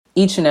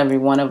each and every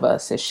one of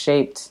us is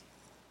shaped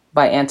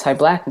by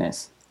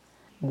anti-Blackness.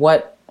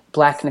 What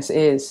Blackness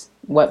is,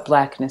 what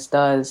Blackness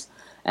does,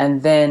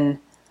 and then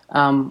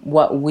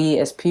what we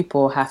as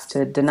people have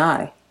to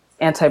deny.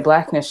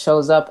 Anti-Blackness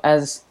shows up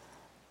as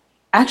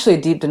actually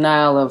a deep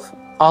denial of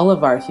all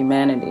of our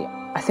humanity.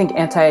 I think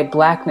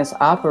anti-Blackness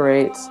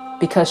operates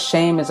because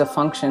shame is a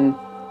function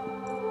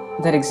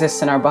that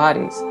exists in our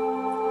bodies.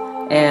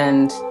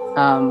 And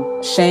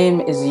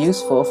shame is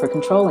useful for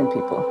controlling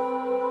people.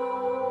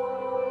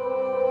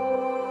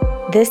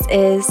 This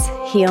is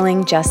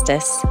Healing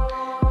Justice,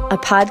 a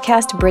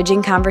podcast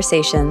bridging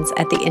conversations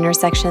at the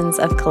intersections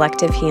of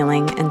collective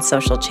healing and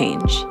social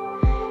change.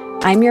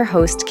 I'm your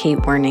host, Kate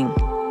Werning.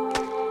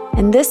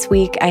 And this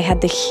week, I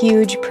had the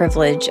huge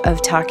privilege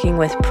of talking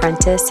with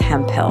Prentice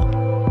Hemphill.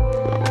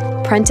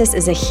 Prentice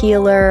is a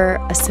healer,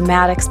 a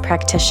somatics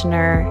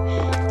practitioner,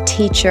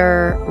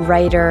 teacher,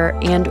 writer,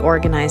 and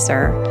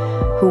organizer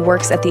who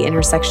works at the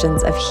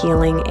intersections of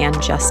healing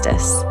and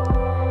justice.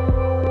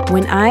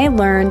 When I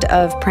learned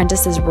of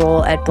Prentice's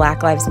role at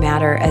Black Lives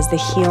Matter as the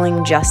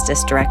Healing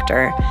Justice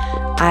Director,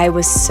 I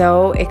was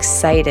so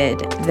excited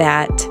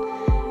that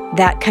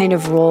that kind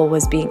of role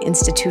was being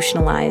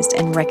institutionalized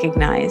and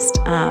recognized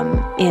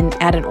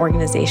at an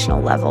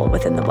organizational level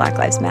within the Black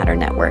Lives Matter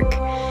network.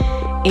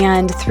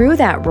 And through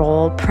that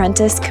role,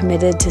 Prentice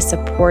committed to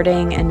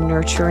supporting and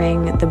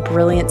nurturing the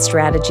brilliant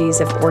strategies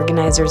of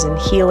organizers and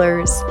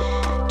healers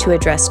to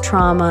address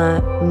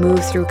trauma,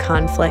 move through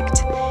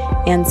conflict,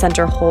 and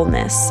center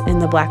wholeness in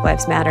the Black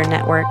Lives Matter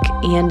network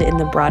and in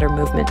the broader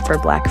movement for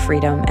Black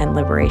freedom and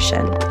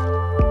liberation.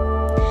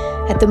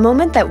 At the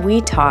moment that we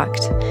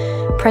talked,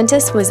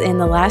 Prentice was in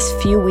the last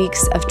few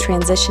weeks of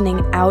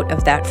transitioning out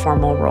of that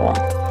formal role.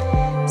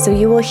 So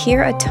you will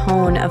hear a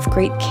tone of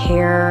great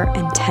care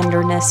and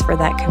tenderness for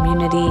that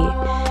community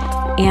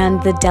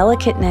and the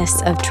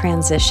delicateness of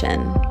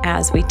transition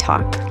as we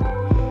talk,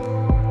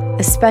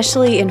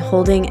 especially in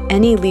holding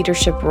any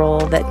leadership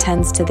role that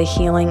tends to the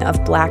healing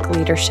of Black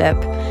leadership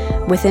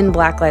within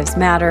Black Lives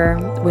Matter,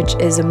 which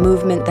is a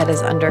movement that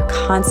is under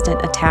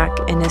constant attack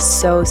and is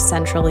so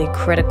centrally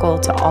critical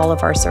to all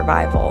of our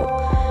survival.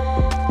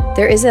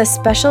 There is a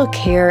special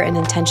care and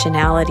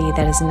intentionality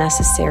that is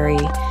necessary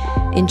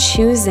in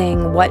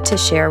choosing what to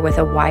share with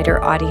a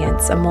wider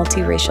audience, a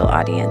multiracial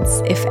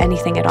audience, if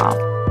anything at all.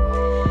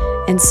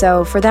 And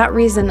so for that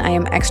reason, I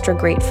am extra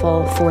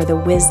grateful for the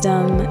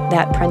wisdom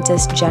that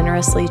Prentice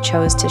generously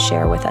chose to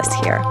share with us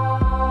here.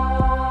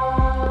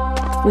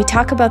 We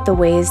talk about the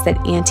ways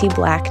that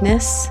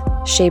anti-Blackness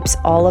shapes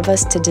all of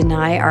us to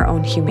deny our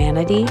own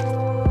humanity,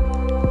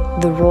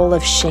 the role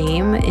of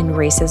shame in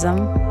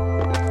racism,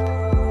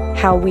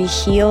 how we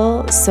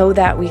heal so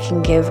that we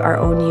can give our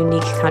own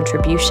unique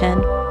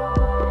contribution.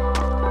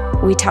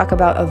 We talk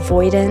about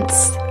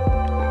avoidance,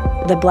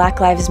 the Black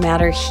Lives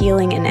Matter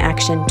Healing in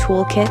Action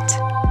Toolkit,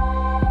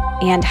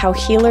 and how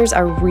healers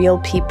are real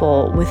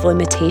people with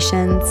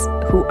limitations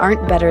who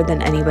aren't better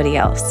than anybody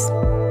else.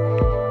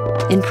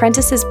 In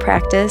Prentice's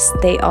practice,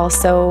 they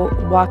also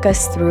walk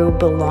us through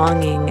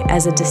belonging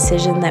as a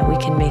decision that we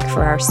can make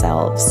for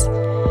ourselves,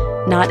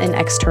 not an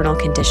external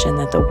condition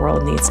that the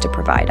world needs to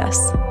provide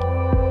us.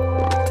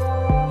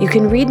 You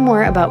can read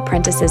more about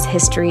Prentice's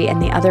history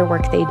and the other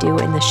work they do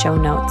in the show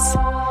notes.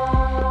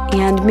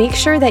 And make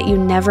sure that you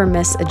never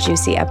miss a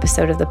juicy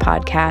episode of the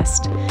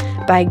podcast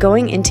by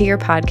going into your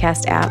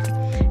podcast app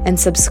and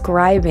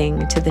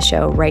subscribing to the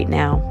show right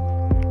now.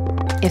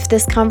 If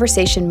this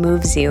conversation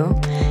moves you,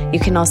 you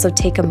can also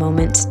take a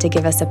moment to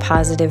give us a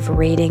positive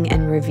rating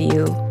and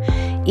review.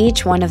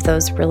 Each one of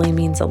those really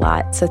means a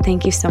lot, so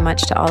thank you so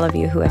much to all of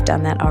you who have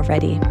done that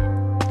already.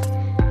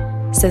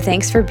 So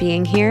thanks for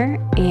being here,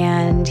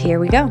 and here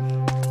we go.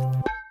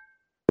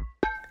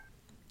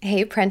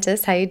 Hey,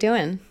 Prentice, how you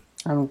doing?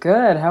 I'm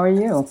good. How are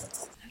you?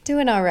 I'm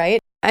doing all right.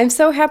 I'm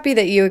so happy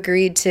that you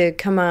agreed to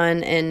come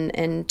on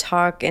and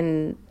talk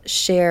and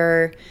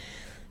share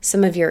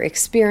some of your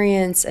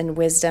experience and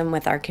wisdom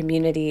with our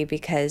community,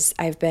 because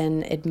I've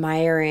been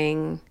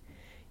admiring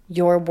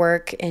your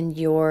work and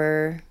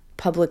your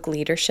public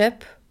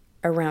leadership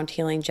around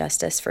healing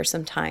justice for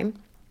some time.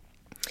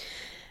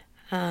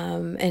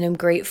 And I'm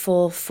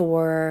grateful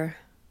for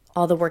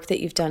all the work that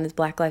you've done with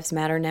Black Lives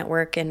Matter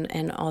Network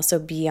and also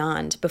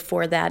beyond,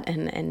 before that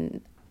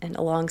and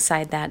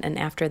alongside that and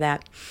after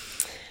that.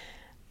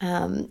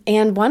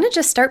 And want to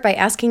just start by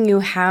asking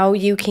you how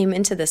you came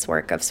into this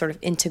work of sort of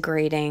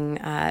integrating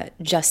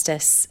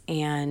justice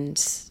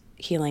and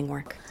healing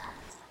work.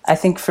 I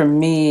think for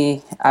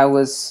me, I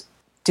was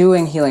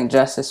doing healing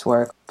justice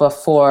work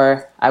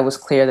before I was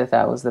clear that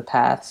that was the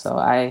path. So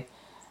I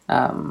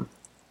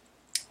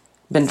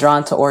been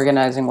drawn to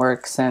organizing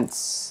work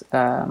since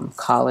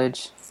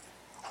college.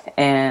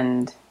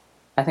 And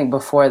I think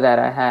before that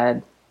I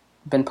had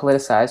been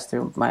politicized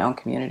through my own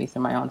community,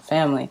 through my own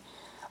family,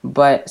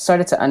 but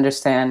started to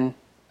understand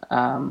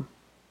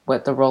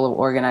what the role of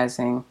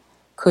organizing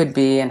could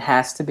be and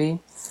has to be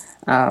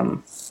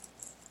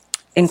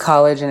in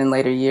college and in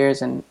later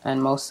years. And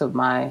most of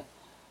my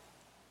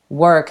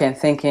work and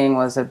thinking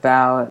was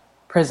about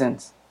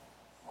prisons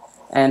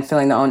and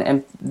feeling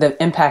the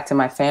impact in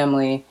my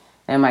family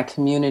and my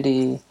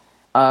community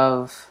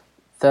of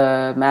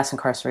the mass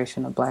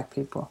incarceration of Black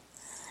people.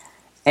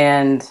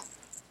 And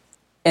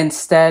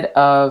instead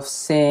of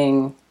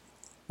seeing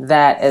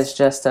that as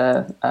just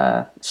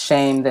a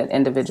shame that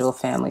individual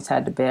families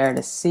had to bear,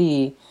 to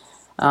see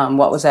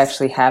what was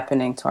actually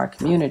happening to our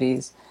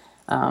communities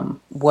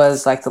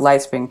was like the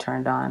lights being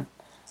turned on.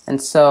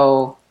 And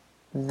so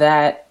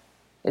that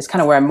is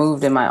kind of where I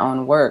moved in my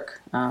own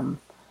work,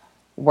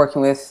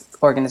 working with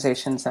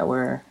organizations that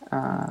were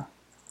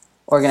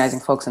organizing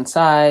folks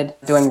inside,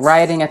 doing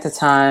writing at the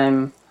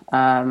time,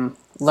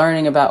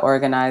 learning about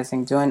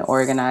organizing, doing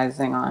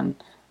organizing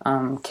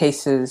on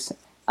cases.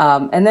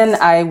 And then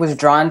I was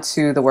drawn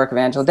to the work of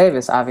Angela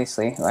Davis,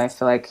 obviously, who I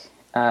feel like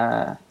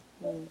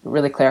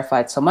really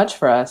clarified so much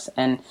for us.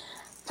 And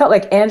felt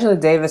like Angela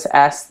Davis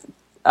asked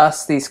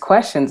us these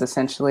questions,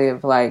 essentially,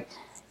 of like,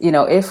 you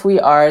know, if we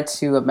are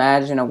to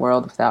imagine a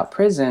world without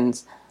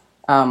prisons,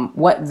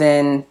 what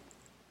then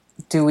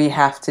do we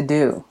have to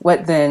do?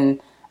 What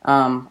then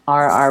are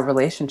our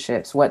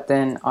relationships? What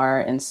then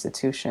are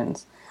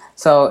institutions?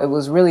 So it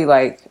was really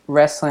like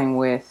wrestling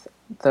with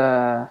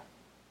the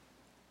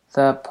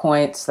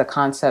points, the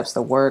concepts,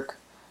 the work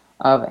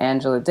of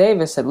Angela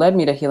Davis that led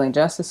me to healing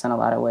justice in a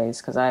lot of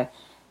ways, because I,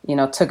 you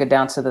know, took it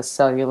down to the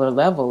cellular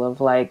level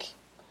of like,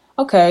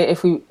 okay,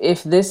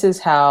 if this is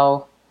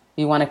how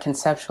we want to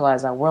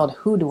conceptualize our world,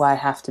 who do I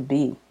have to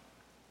be?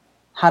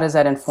 How does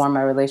that inform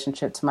my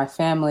relationship to my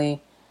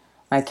family,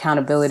 my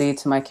accountability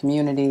to my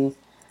community?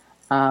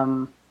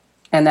 And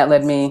that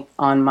led me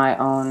on my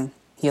own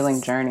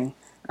healing journey.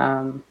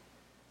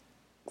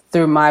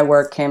 Through my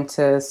work came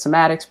to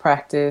somatics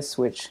practice,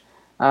 which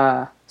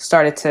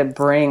started to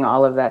bring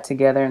all of that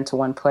together into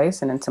one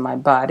place and into my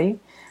body,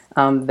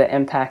 the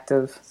impact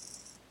of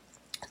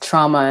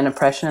trauma and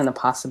oppression and the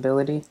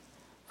possibility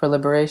for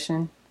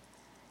liberation.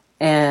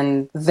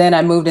 And then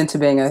I moved into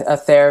being a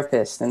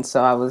therapist. And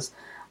so I was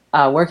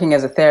working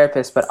as a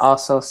therapist, but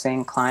also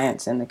seeing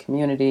clients in the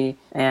community.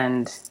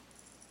 And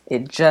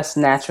it just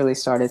naturally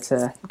started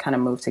to kind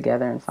of move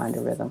together and find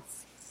a rhythm.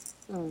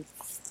 Mm.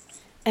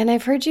 And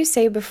I've heard you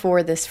say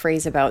before this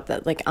phrase about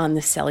that, like on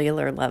the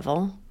cellular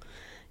level.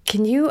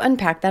 Can you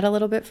unpack that a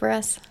little bit for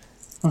us?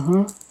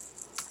 Mm-hmm.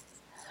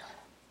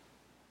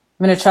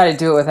 I'm going to try to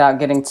do it without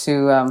getting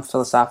too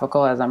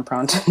philosophical, as I'm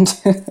prone to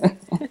do.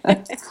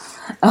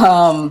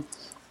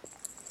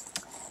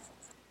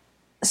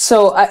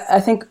 So I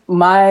think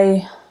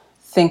my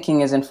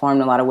thinking is informed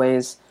in a lot of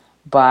ways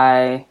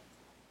by,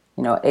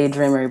 you know,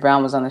 Adrienne Maree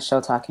Brown was on the show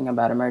talking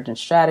about emergent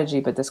strategy,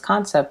 but this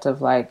concept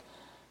of like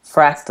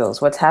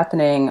fractals, what's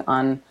happening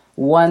on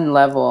one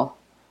level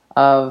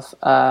of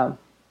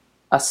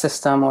a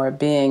system or a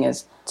being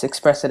is to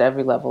express at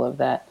every level of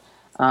that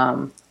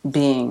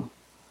being.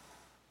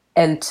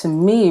 And to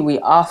me, we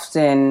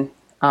often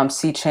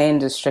see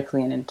change as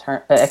strictly an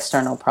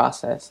external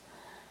process,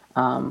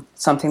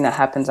 something that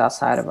happens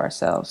outside of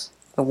ourselves.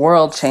 The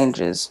world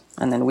changes,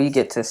 and then we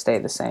get to stay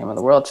the same, or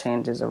the world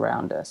changes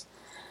around us.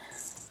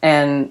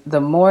 And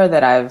the more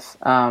that I've,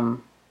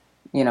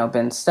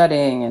 been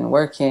studying and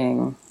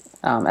working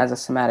as a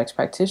somatics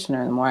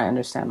practitioner, the more I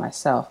understand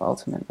myself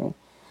ultimately.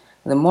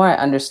 The more I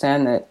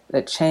understand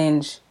that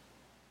change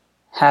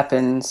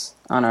happens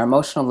on our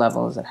emotional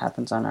levels, it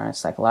happens on our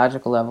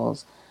psychological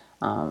levels,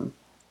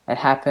 it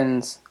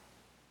happens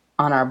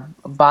on our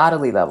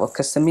bodily level,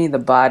 because to me the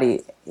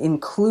body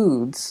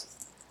includes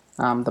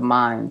the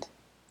mind,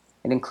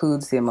 it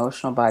includes the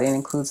emotional body, it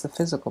includes the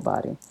physical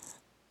body.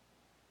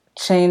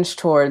 Change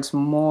towards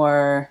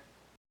more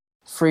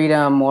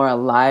freedom, more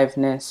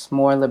aliveness,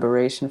 more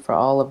liberation for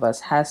all of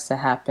us has to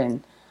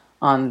happen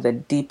on the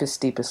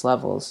deepest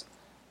levels.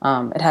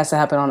 It has to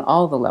happen on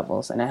all the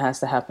levels, and it has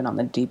to happen on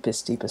the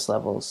deepest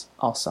levels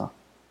also.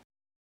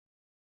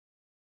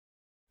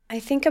 I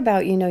think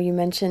about, you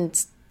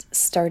mentioned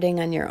starting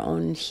on your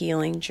own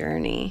healing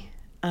journey.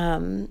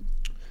 And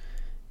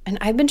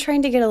I've been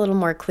trying to get a little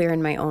more clear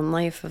in my own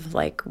life of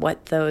like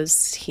what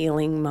those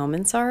healing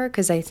moments are,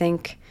 because I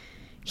think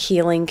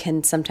healing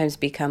can sometimes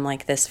become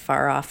like this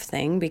far off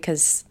thing,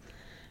 because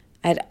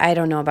I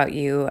don't know about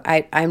you.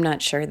 I'm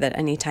not sure that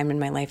any time in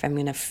my life I'm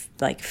going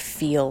to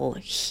feel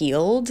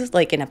healed,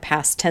 like in a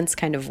past tense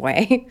kind of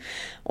way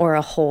or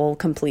a whole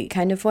complete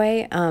kind of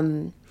way.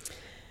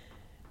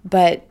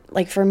 But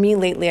like for me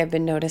lately, I've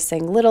been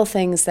noticing little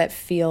things that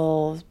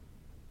feel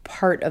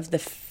part of the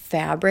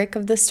fabric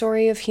of the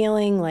story of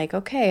healing. Like,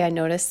 okay, I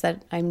noticed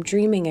that I'm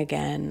dreaming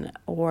again,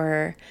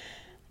 or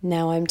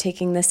now I'm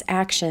taking this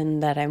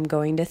action that I'm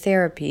going to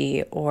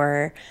therapy,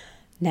 or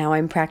now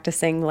I'm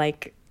practicing,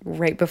 like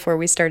right before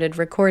we started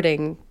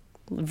recording,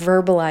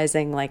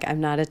 verbalizing like I'm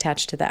not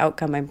attached to the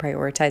outcome, I'm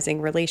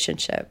prioritizing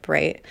relationship,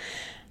 right?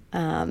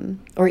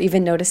 Or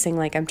even noticing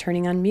like I'm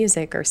turning on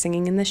music or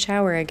singing in the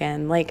shower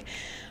again. Like,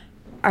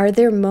 are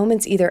there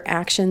moments, either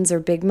actions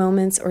or big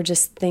moments, or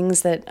just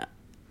things that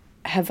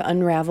have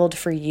unraveled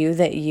for you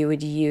that you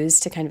would use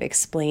to kind of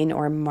explain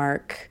or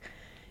mark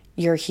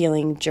your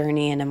healing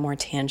journey in a more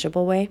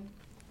tangible way?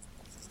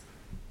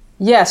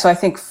 Yeah, so I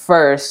think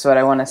first what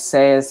I want to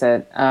say is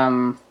that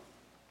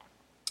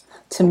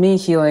to me,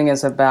 healing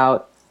is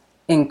about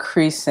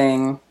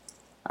increasing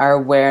our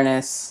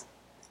awareness,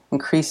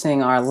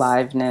 increasing our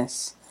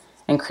aliveness,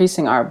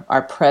 increasing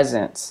our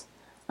presence.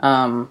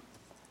 And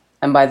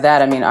by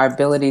that, I mean our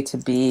ability to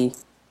be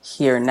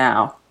here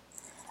now.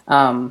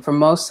 For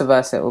most of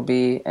us, it will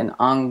be an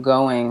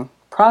ongoing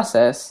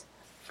process.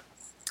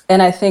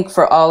 And I think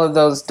for all of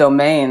those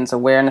domains,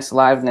 awareness,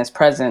 aliveness,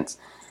 presence,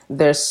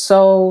 there's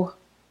so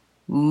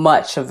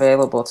much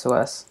available to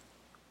us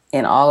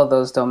in all of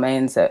those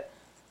domains that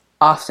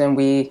often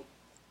we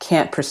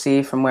can't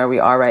perceive from where we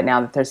are right now,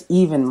 that there's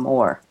even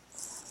more.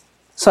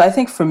 So I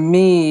think for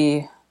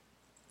me,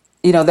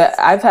 that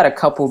I've had a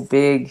couple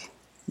big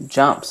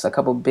jumps, a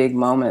couple big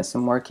moments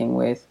in working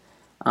with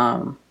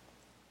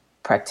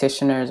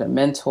practitioners or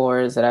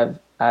mentors that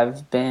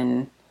I've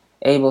been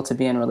able to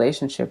be in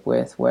relationship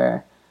with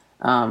where,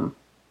 I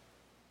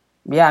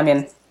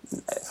mean,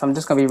 if I'm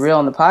just going to be real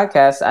on the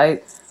podcast,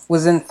 I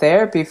was in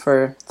therapy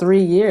for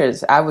 3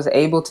 years. I was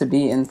able to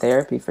be in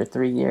therapy for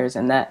 3 years,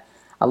 and that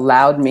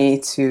allowed me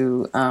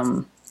to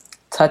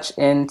touch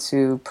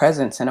into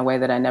presence in a way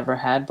that I never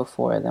had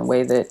before, the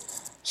way that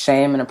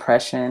shame and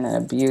oppression and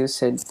abuse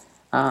had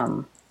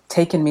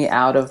taken me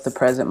out of the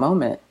present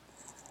moment.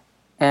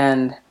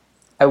 And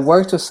I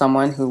worked with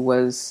someone who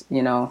was,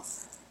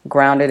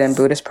 grounded in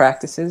Buddhist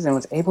practices and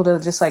was able to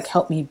just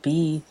help me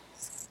be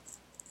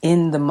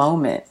in the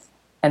moment.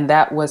 And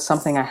that was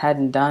something I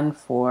hadn't done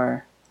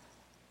for,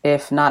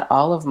 if not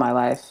all of my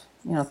life,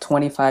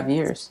 25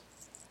 years.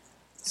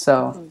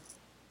 So,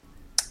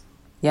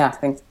 yeah, I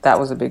think that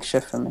was a big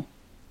shift for me.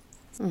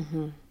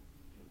 Mm-hmm.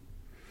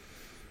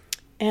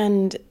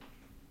 And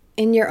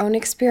in your own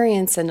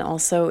experience and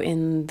also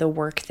in the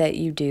work that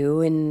you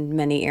do in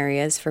many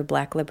areas for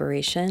Black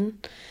liberation,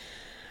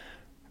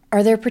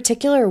 are there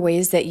particular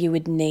ways that you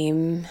would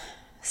name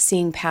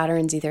seeing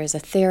patterns either as a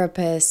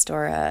therapist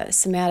or a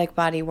somatic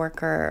body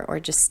worker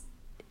or just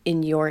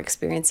in your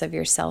experience of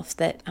yourself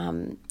that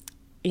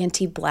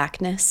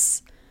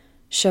anti-Blackness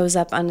shows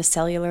up on a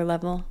cellular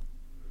level?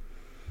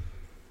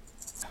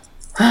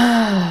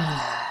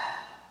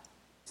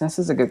 This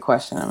is a good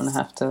question. I'm going to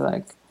have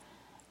to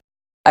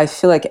I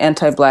feel like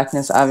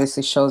anti-Blackness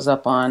obviously shows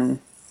up on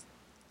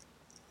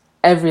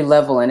every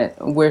level in it.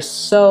 We're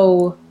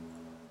swimming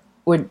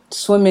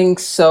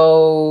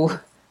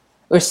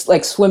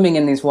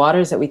in these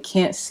waters that we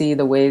can't see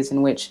the ways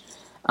in which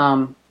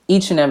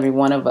each and every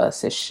one of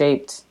us is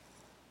shaped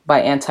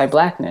by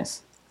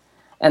anti-Blackness.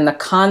 And the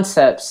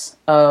concepts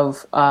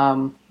of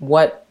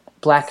what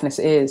Blackness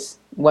is,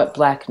 what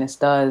Blackness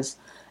does,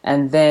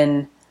 and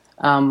then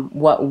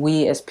what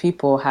we as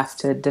people have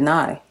to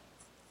deny.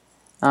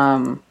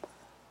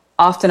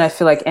 Often I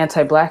feel like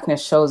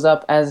anti-Blackness shows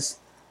up as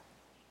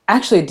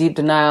actually a deep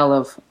denial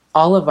of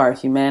all of our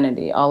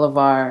humanity, all of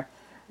our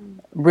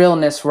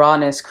realness,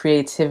 rawness,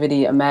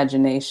 creativity,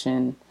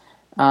 imagination,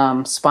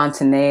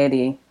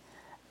 spontaneity.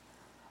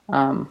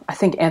 I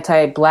think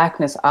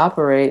anti-Blackness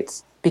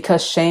operates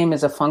because shame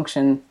is a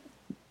function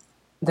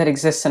that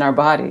exists in our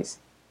bodies.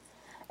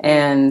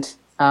 And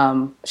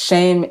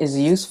shame is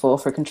useful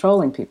for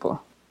controlling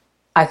people.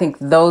 I think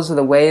those are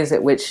the ways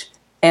at which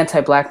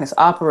anti-Blackness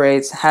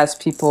operates, has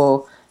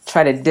people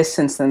try to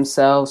distance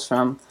themselves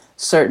from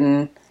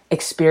certain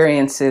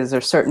experiences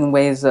or certain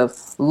ways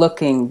of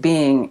looking,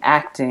 being,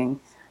 acting.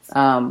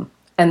 And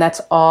that's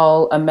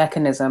all a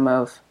mechanism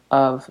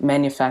of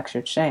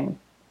manufactured shame.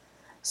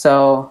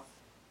 So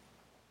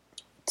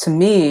to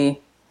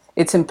me,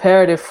 it's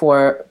imperative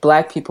for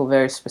Black people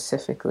very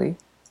specifically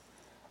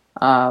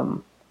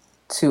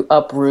to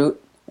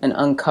uproot and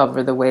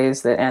uncover the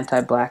ways that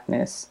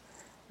anti-Blackness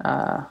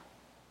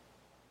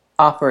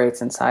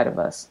operates inside of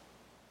us,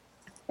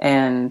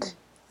 and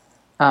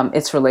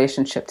its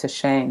relationship to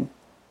shame,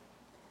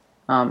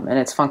 and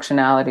its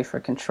functionality for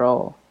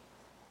control,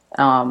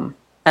 and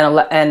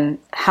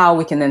how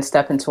we can then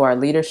step into our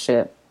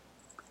leadership,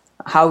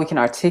 how we can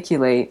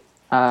articulate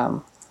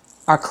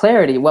our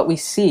clarity, what we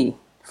see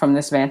from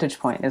this vantage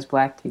point as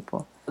Black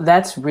people.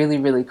 That's really,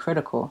 really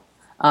critical.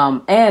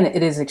 And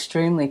it is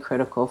extremely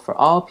critical for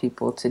all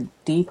people to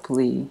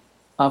deeply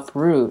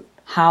uproot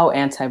how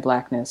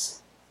anti-Blackness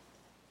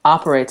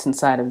operates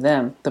inside of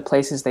them, the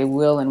places they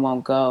will and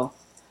won't go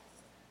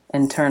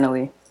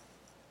internally,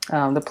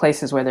 the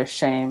places where their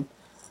shame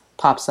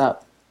pops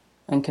up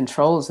and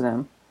controls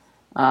them,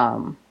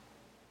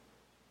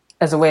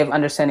 as a way of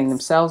understanding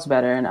themselves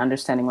better and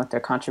understanding what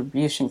their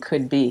contribution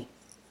could be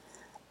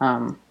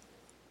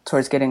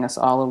towards getting us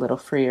all a little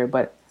freer.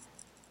 But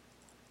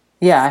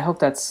yeah, I hope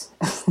that's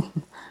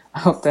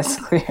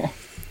clear.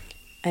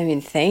 I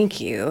mean, thank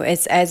you.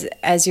 It's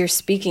as you're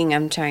speaking,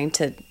 I'm trying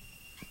to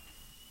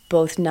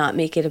both not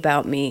make it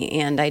about me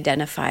and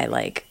identify,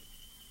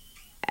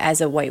 as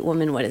a white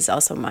woman, what is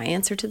also my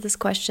answer to this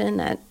question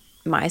at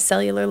my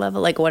cellular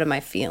level? What am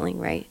I feeling,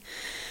 right?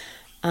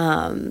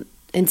 And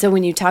so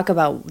when you talk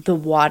about the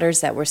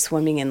waters that we're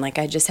swimming in,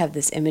 I just have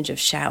this image of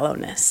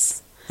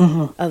shallowness.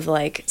 of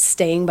like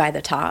staying by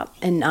the top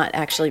and not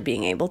actually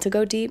being able to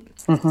go deep.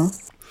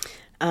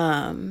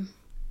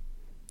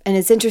 And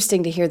it's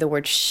interesting to hear the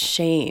word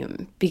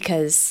shame,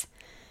 because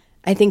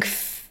I think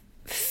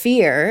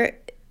fear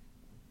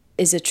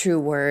is a true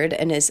word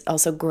and is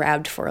also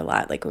grabbed for a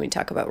lot. Like when we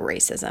talk about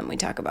racism, we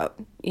talk about,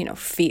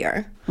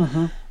 fear.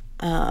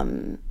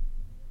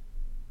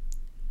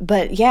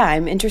 But yeah,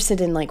 I'm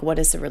interested in like, what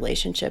is the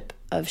relationship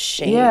of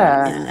shame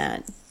in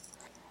that?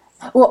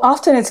 Well,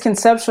 often it's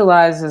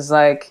conceptualized as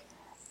like,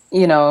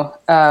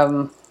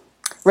 racism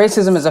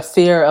is a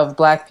fear of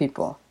Black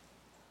people.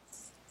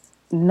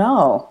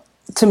 No.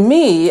 To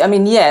me, I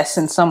mean, yes,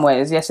 in some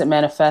ways, yes, it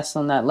manifests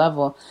on that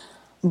level,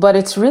 but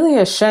it's really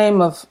a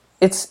shame of,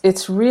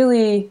 it's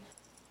really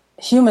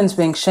humans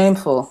being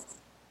shameful.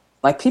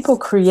 Like, people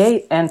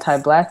create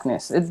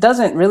anti-Blackness. It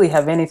doesn't really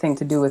have anything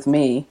to do with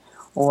me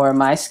or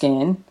my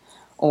skin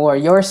or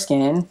your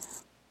skin.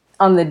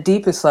 On the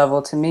deepest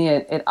level, to me,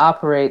 it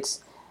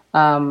operates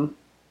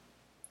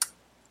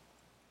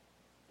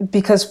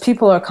because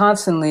people are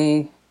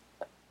constantly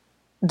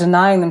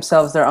denying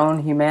themselves their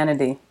own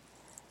humanity.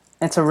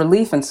 It's a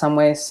relief in some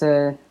ways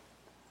to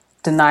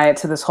deny it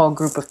to this whole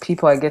group of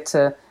people. I get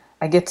to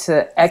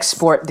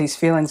export these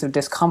feelings of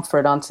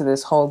discomfort onto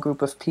this whole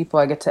group of people.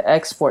 I get to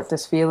export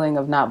this feeling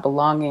of not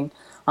belonging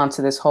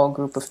onto this whole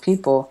group of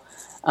people.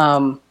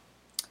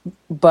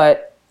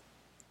 But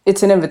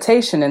it's an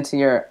invitation into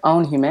your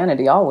own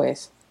humanity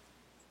always.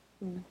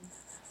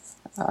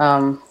 It's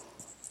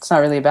not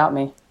really about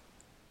me.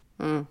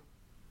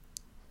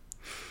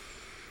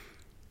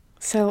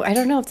 So I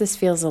don't know if this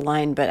feels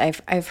aligned,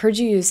 but I've heard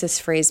you use this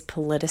phrase,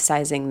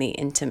 politicizing the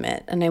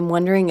intimate. And I'm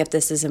wondering if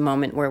this is a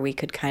moment where we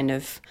could kind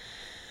of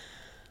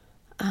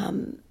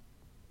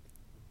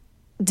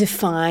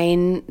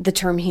define the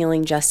term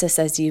healing justice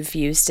as you've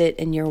used it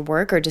in your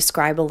work, or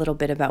describe a little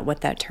bit about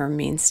what that term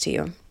means to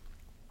you.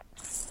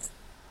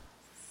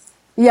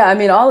 Yeah, I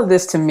mean, all of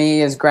this to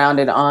me is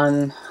grounded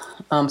on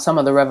some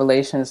of the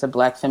revelations that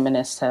Black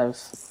feminists have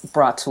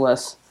brought to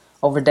us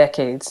over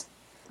decades.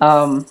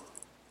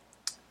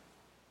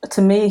 To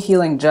me,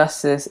 healing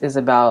justice is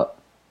about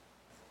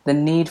the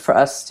need for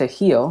us to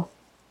heal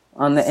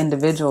on the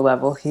individual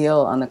level,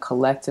 heal on the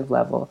collective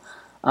level,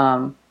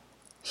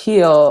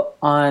 heal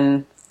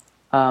on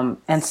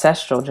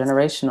ancestral,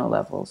 generational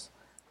levels.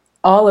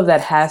 All of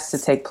that has to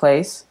take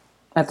place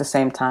at the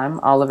same time.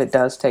 All of it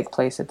does take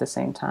place at the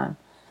same time.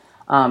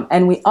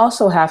 And we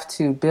also have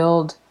to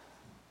build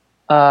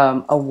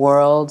a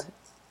world,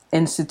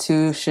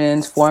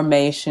 institutions,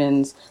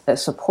 formations that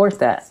support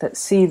that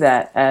see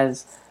that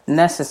as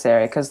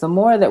necessary. Because the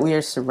more that we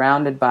are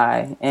surrounded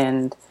by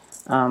and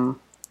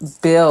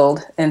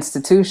build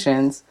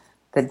institutions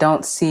that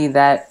don't see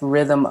that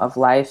rhythm of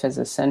life as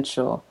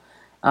essential,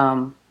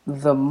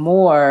 the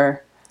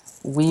more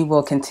we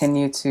will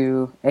continue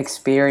to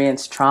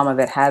experience trauma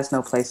that has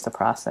no place to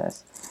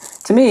process.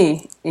 To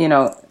me,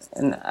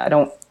 and I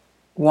don't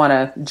want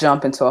to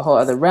jump into a whole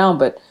other realm,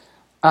 but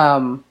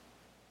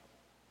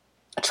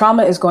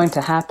trauma is going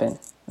to happen.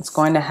 It's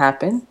going to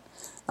happen.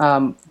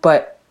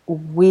 But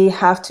we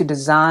have to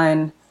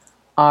design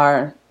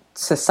our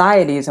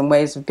societies and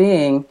ways of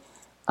being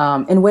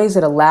in ways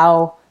that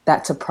allow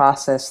that to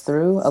process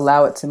through,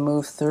 allow it to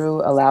move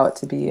through, allow it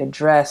to be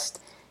addressed,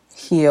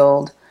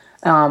 healed.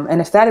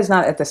 And if that is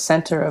not at the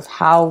center of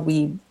how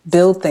we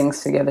build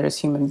things together as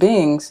human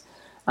beings,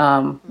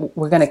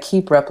 we're going to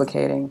keep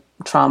replicating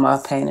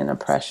trauma, pain, and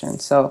oppression.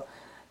 So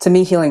to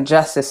me, healing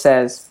justice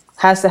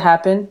has to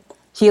happen.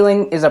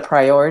 Healing is a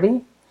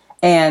priority,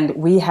 and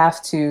we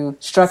have to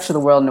structure the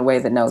world in a way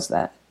that knows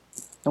that,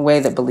 a way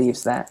that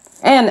believes that.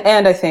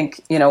 And I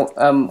think,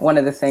 one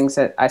of the things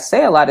that I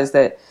say a lot is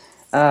that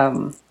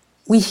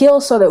we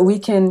heal so that we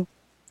can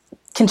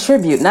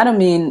contribute. And I don't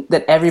mean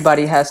that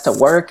everybody has to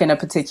work in a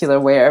particular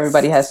way, or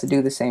everybody has to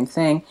do the same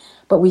thing,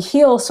 but we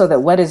heal so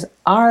that what is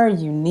our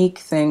unique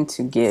thing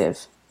to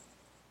give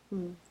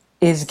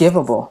is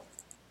givable.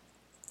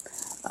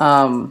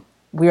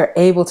 We are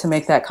able to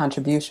make that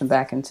contribution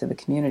back into the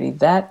community.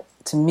 That,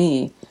 to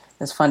me,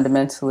 is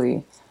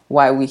fundamentally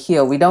why we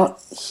heal. We don't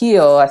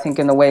heal, I think,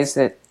 in the ways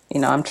that,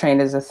 I'm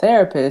trained as a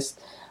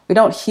therapist. We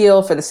don't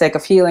heal for the sake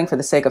of healing, for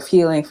the sake of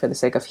healing, for the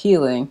sake of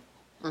healing.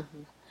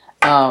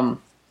 Mm-hmm.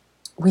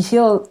 We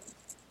heal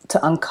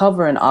to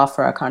uncover and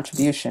offer our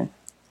contribution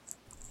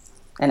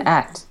and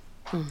act.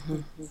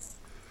 Mm-hmm.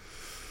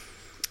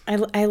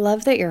 I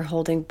love that you're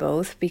holding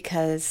both,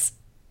 because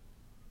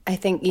I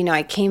think,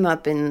 I came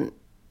up in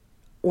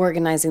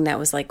organizing that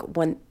was like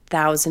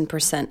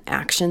 1000%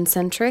 action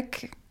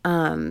centric,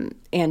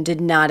 and did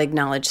not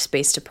acknowledge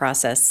space to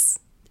process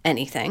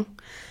anything.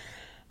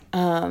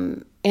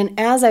 And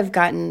as I've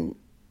gotten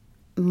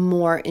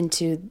more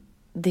into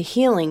the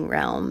healing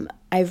realm,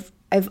 I've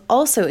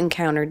also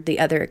encountered the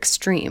other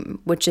extreme,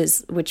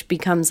 which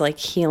becomes like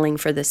healing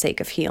for the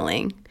sake of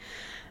healing,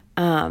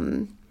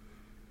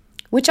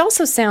 which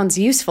also sounds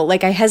useful.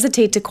 Like, I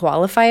hesitate to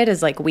qualify it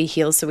as like, we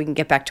heal so we can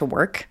get back to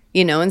work,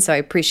 and so I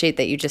appreciate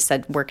that you just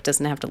said work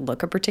doesn't have to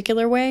look a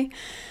particular way.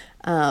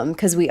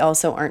 because we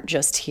also aren't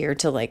just here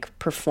to like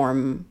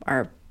perform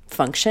our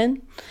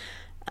function.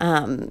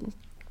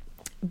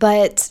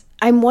 But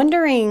I'm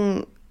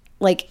wondering,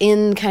 like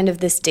in kind of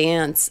this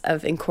dance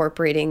of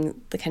incorporating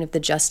the kind of the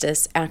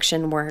justice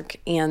action work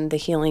and the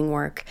healing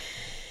work,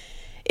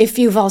 if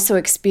you've also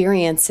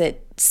experienced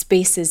it,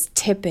 spaces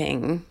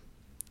tipping,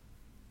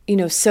 you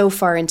know, so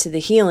far into the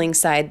healing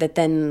side that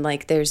then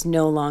like there's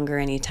no longer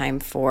any time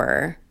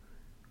for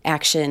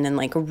action and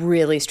like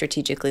really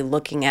strategically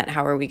looking at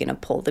how are we going to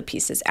pull the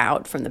pieces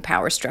out from the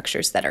power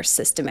structures that are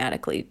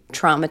systematically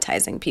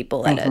traumatizing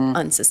people at an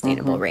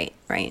unsustainable rate,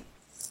 right?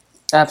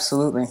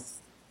 Absolutely.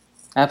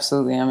 I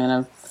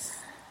mean,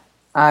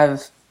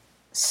 I've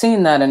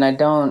seen that, and I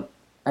don't,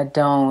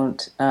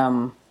 want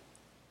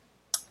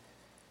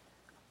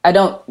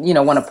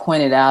to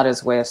point it out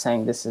as a way of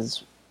saying this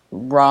is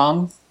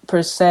wrong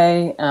per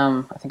se.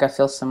 I think I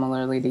feel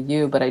similarly to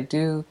you, but I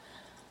do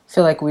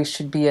feel like we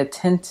should be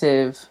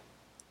attentive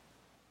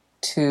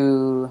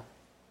to.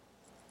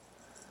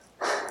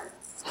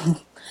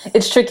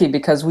 It's tricky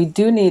because we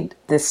do need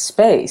this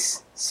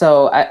space.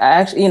 So I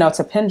actually, it's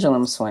a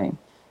pendulum swing.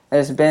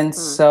 There's been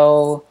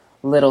so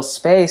little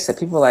space that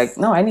people are like,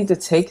 no, I need to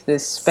take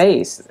this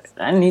space.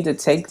 I need to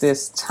take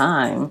this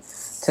time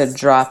to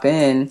drop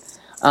in.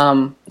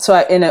 So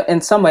in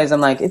some ways, I'm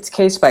like, it's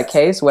case by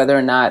case, whether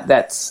or not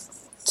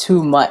that's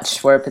too much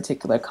for a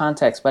particular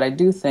context. But I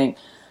do think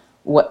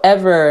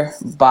whatever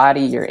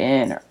body you're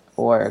in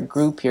or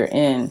group you're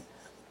in,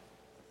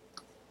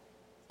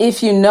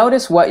 if you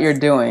notice what you're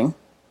doing,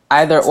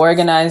 either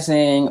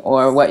organizing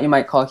or what you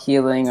might call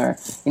healing, or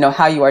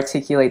how you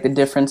articulate the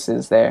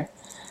differences there.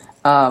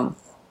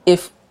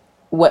 If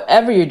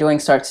whatever you're doing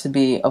starts to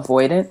be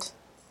avoidant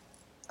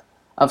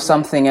of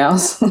something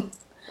else,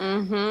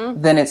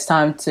 then it's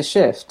time to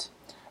shift.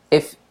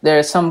 If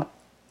there's some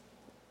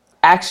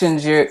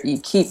actions you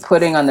keep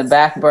putting on the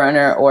back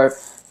burner, or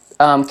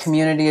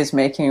community is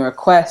making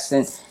requests,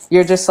 and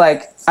you're just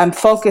like, I'm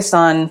focused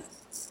on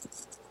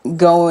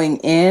going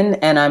in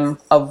and I'm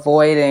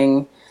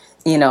avoiding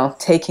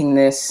taking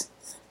this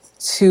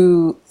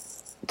to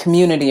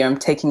community, or I'm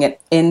taking it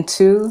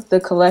into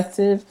the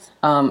collective.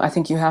 I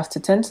think you have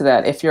to tend to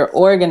that. If you're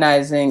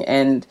organizing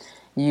and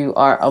you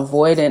are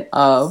avoidant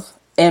of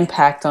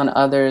impact on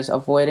others,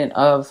 avoidant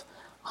of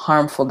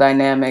harmful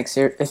dynamics,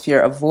 if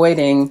you're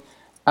avoiding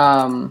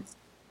your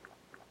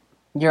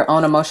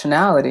own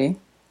emotionality,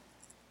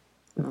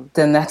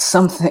 then that's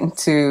something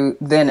to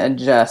then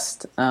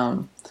adjust.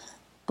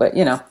 But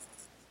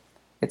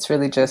it's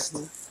really just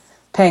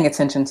paying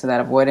attention to that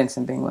avoidance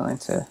and being willing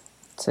to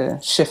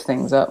shift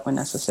things up when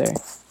necessary.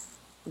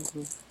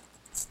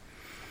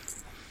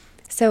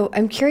 So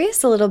I'm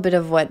curious a little bit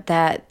of what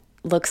that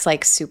looks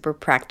like super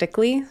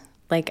practically,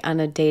 like on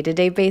a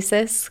day-to-day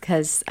basis,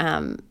 because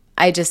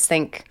I just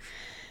think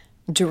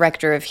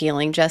Director of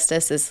Healing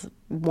Justice is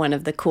one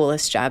of the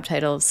coolest job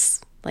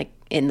titles like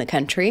in the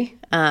country.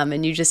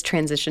 And you just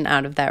transition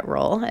out of that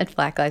role at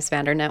Black Lives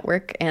Matter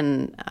Network.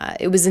 And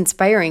it was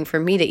inspiring for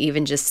me to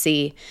even just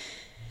see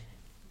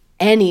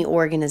any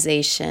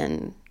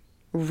organization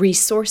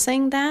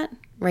resourcing that,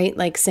 right?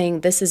 Like saying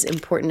this is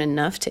important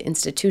enough to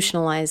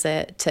institutionalize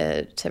it,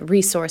 to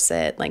resource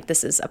it, like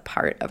this is a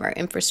part of our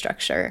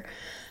infrastructure.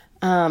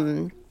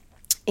 And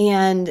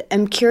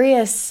I'm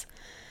curious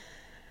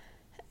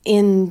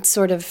in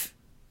sort of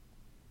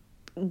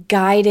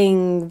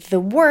guiding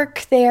the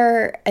work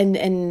there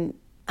and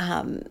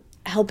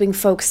helping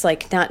folks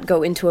like not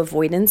go into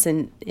avoidance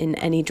in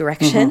any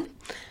direction.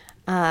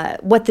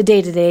 What the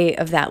day-to-day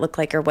of that look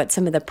like, or what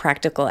some of the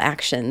practical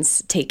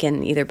actions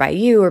taken either by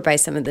you or by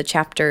some of the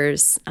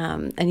chapters,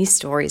 any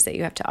stories that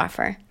you have to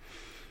offer?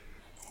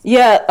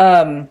 Yeah,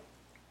 I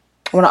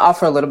want to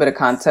offer a little bit of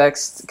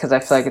context because I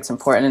feel like it's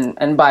important,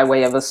 and by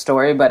way of a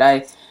story, but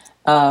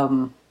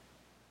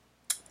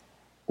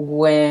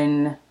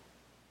when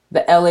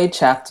the LA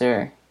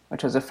chapter,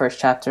 which was the first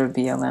chapter of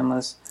BLM,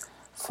 was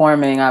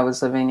forming, I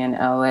was living in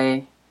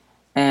LA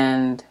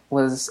and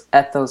was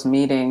at those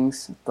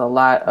meetings, a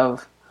lot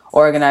of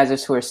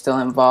organizers who are still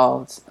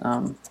involved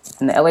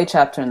in the LA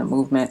chapter and the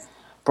movement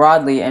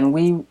broadly. And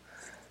we,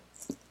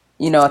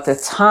 at the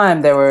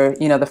time, there were,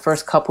 the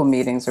first couple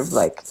meetings of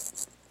like,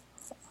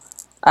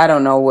 I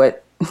don't know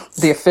what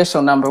the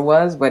official number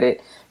was, but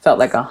it felt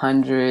like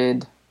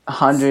 100,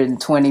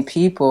 120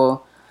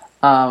 people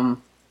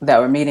that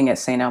were meeting at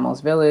St.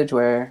 Elmo's Village,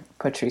 where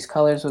Patrisse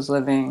Cullors was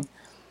living.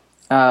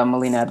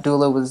 Melina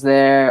Abdullah was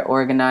there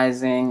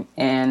organizing,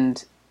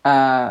 and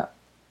the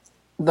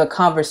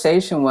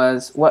conversation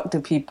was, what do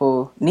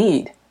people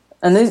need?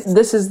 And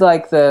this is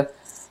like these are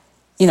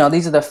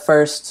the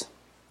first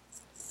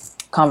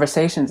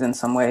conversations in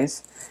some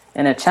ways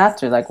in a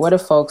chapter, like what do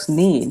folks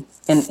need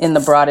in the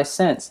broadest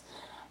sense?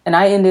 And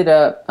I ended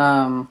up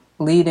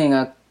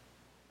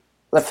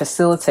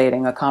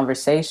facilitating a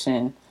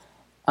conversation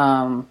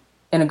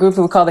in a group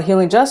that we call the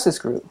Healing Justice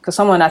Group, because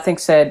someone I think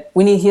said,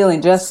 we need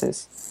healing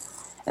justice.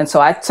 And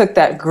so I took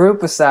that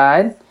group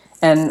aside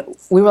and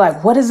we were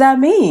like, what does that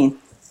mean?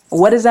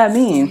 What does that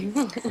mean?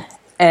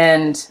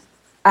 And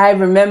I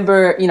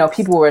remember,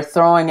 people were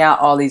throwing out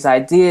all these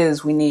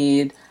ideas. We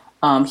need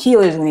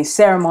healers, we need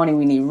ceremony,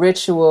 we need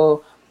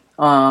ritual,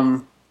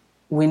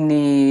 we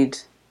need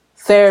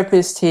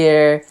therapists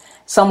here.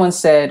 Someone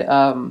said,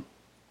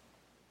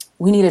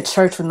 we need a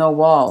church with no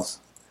walls.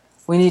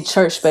 We need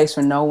church space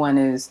where no one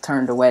is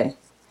turned away.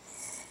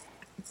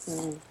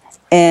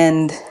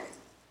 And,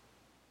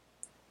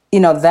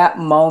 that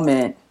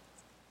moment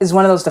is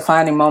one of those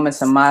defining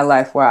moments in my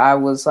life where I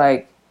was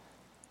like,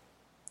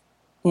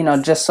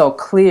 just so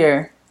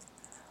clear,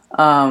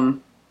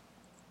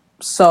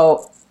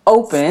 so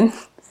open,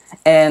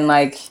 and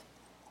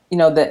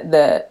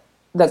the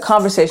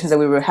conversations that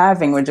we were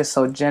having were just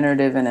so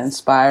generative and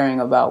inspiring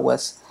about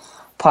what's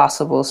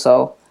possible.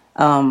 So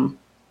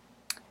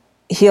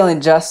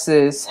healing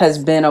justice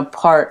has been a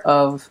part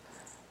of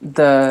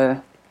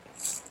the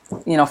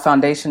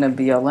foundation of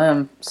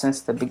BLM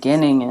since the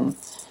beginning. And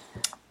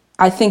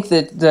I think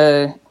that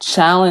the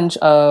challenge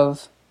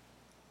of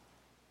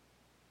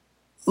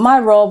my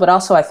role, but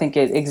also I think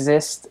it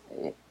exists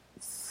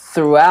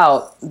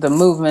throughout the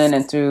movement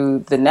and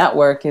through the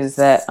network, is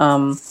that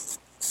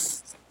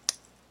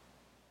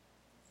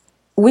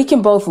we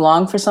can both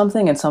long for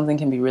something and something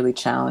can be really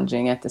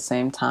challenging at the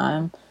same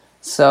time.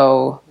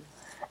 So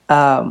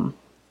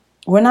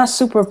we're not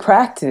super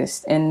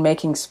practiced in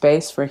making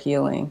space for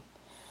healing.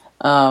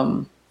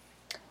 So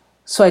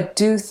I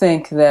do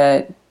think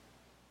that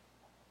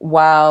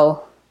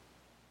while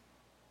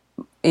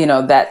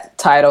that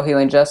title,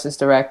 Healing Justice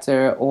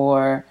Director,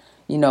 or,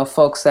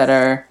 folks that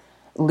are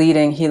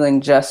leading healing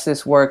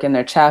justice work in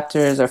their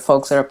chapters, or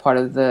folks that are part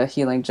of the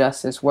Healing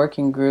Justice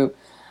Working Group,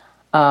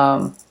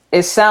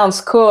 it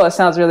sounds cool. It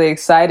sounds really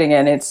exciting.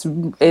 And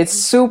it's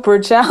super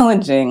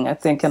challenging, I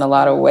think, in a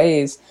lot of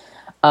ways,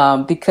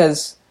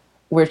 because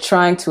we're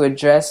trying to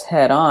address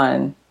head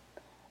on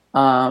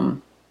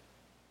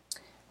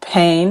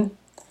pain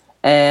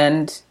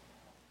and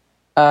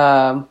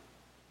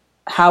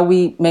how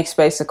we make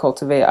space to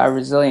cultivate our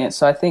resilience.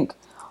 So I think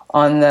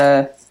on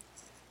the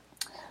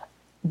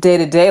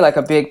day-to-day,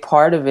 a big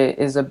part of it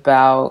is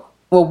about,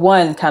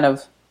 one, kind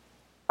of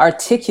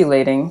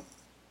articulating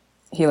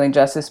healing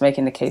justice,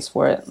 making the case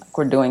for it like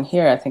we're doing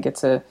here. I think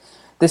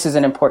this is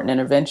an important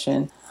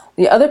intervention.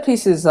 The other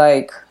piece is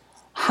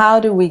how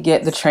do we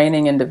get the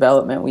training and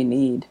development we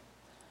need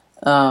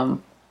to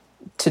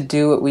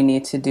do what we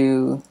need to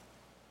do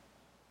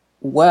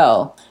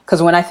well? Because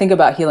when I think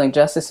about healing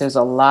justice, there's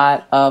a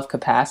lot of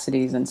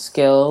capacities and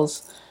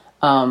skills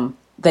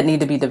that need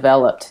to be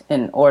developed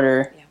in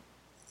order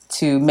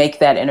to make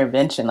that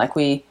intervention.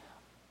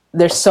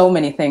 There's so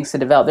many things to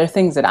develop. There are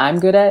things that I'm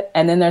good at,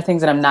 and then there are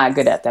things that I'm not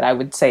good at that I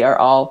would say are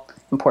all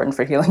important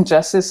for healing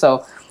justice.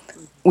 So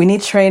we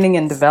need training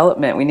and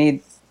development. We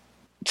need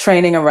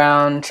training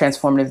around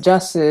transformative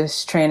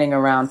justice, training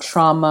around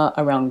trauma,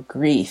 around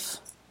grief,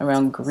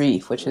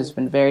 which has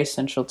been very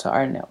central to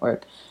our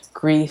network.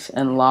 Grief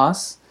and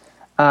loss.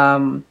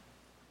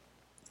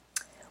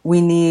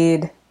 We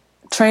need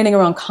training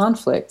around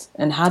conflict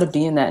and how to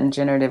be in that in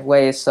generative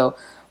ways. So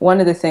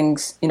one of the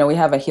things, we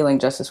have a Healing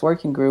Justice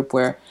Working Group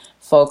where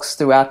folks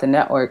throughout the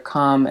network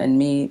come and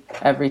meet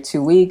every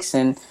 2 weeks,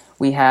 and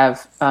we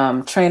have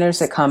trainers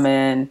that come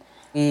in.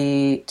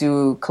 We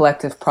do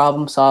collective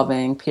problem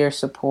solving, peer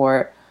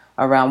support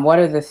around what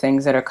are the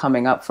things that are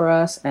coming up for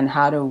us and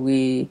how do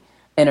we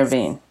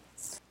intervene.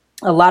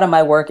 A lot of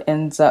my work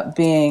ends up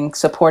being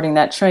supporting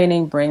that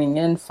training, bringing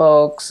in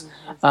folks,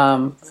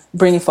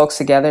 bringing folks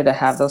together to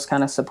have those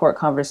kind of support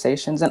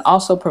conversations, and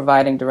also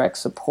providing direct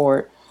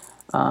support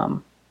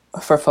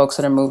for folks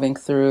that are moving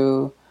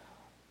through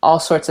all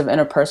sorts of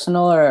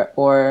interpersonal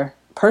or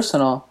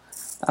personal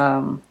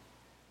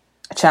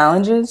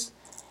challenges,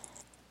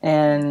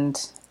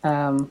 and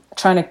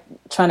trying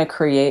to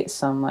create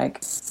some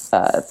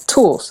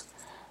tools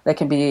that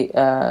can be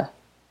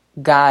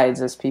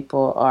guides as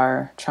people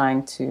are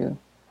trying to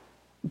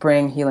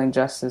bring healing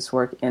justice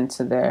work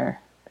into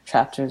their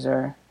chapters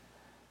or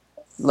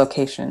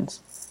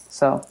locations.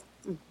 So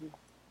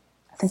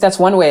I think that's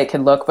one way it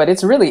can look, but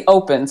it's really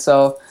open.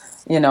 So,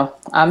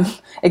 I'm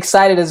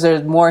excited as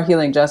there's more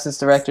healing justice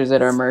directors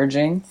that are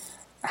emerging,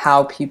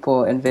 how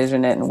people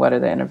envision it and what are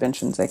the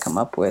interventions they come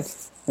up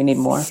with. We need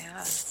more.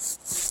 Yeah.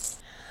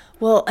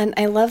 Well, and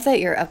I love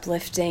that you're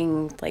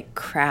uplifting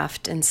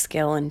craft and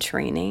skill and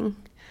training.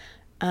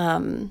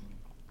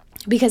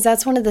 Because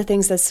that's one of the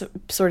things that's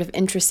sort of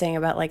interesting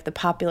about the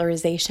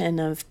popularization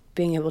of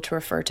being able to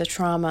refer to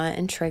trauma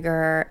and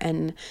trigger.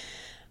 And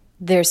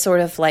there's sort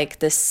of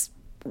this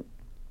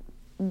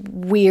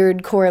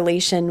weird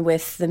correlation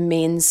with the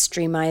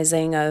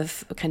mainstreamizing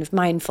of kind of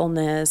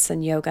mindfulness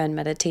and yoga and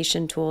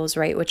meditation tools,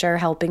 right? Which are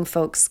helping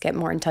folks get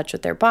more in touch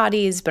with their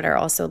bodies, but are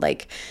also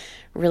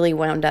really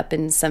wound up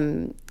in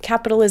some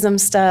capitalism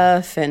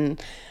stuff and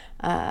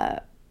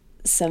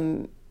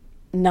some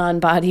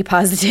non-body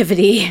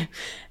positivity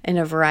in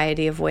a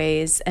variety of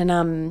ways.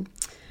 And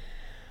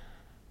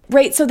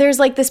right, so there's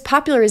this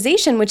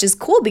popularization, which is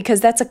cool because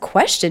that's a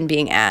question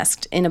being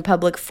asked in a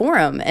public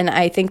forum. And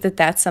I think that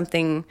that's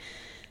something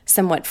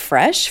somewhat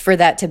fresh for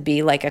that to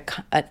be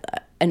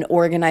an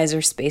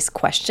organizer space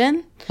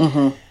question.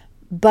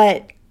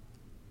 But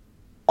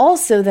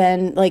also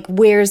then, like,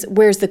 where's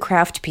the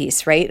craft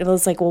piece, right? It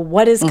was like, well,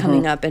 what is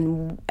coming up,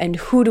 and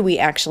who do we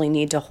actually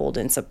need to hold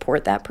and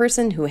support that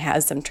person who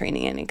has some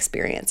training and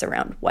experience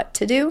around what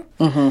to do?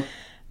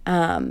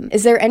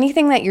 Is there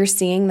anything that you're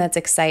seeing that's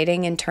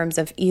exciting in terms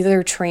of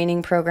either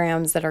training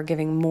programs that are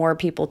giving more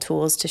people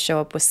tools to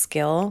show up with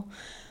skill,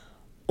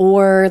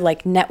 or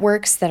like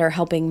networks that are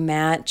helping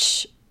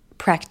match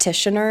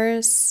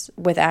practitioners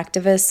with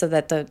activists so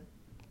that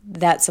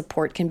that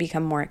support can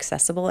become more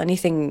accessible?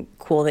 Anything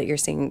cool that you're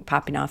seeing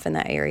popping off in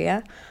that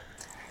area?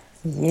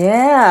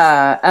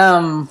 Yeah.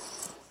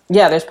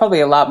 There's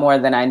probably a lot more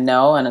than I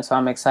know. And so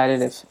I'm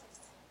excited if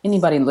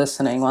anybody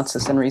listening wants to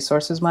send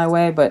resources my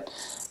way. But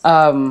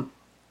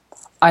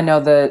I know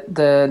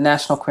the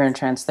National Queer and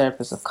Trans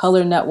Therapists of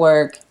Color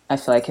Network, I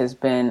feel like, has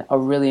been a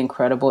really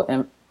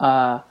incredible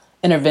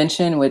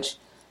intervention, which,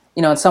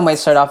 in some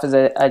ways started off as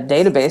a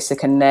database to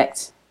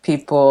connect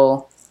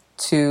people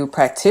to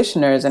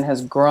practitioners, and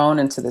has grown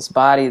into this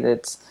body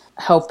that's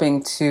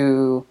helping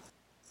to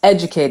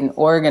educate and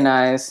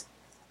organize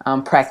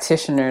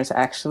practitioners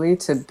actually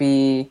to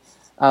be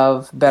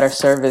of better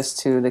service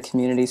to the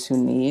communities who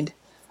need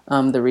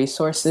the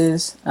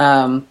resources.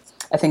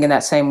 I think in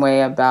that same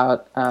way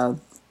about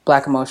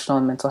Black Emotional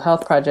and Mental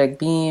Health Project,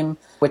 BEAM,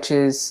 which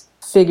is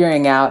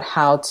figuring out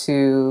how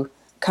to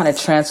kind of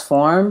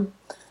transform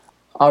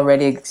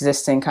already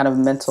existing kind of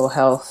mental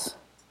health,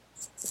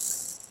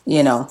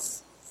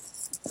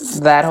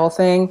 that whole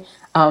thing,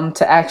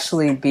 to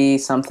actually be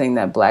something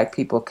that Black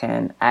people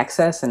can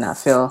access and not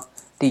feel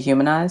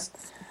dehumanized.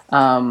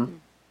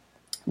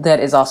 That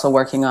is also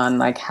working on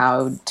like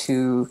how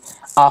to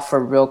offer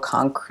real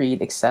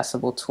concrete,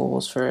 accessible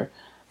tools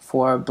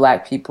for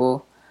Black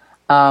people.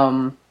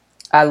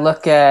 I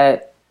look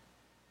at,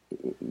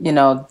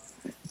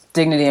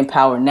 Dignity and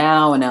Power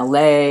Now in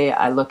LA.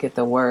 I look at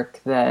the work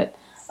that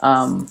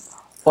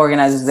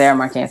organizers there,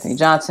 Mark Anthony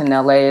Johnson in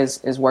LA,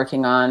 is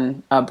working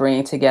on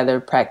bringing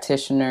together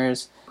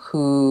practitioners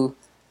who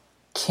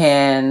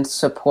can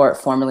support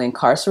formerly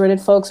incarcerated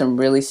folks and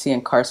really see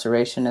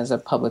incarceration as a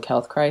public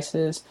health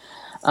crisis.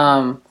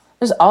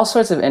 There's all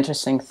sorts of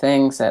interesting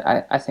things that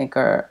I think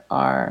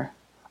are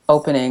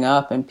opening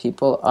up, and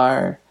people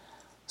are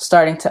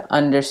starting to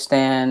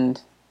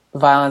understand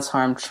violence,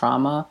 harm,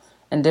 trauma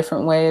in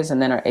different ways,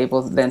 and then are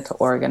able then to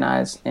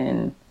organize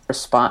in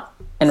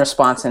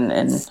response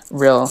in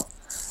real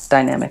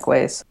dynamic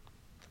ways.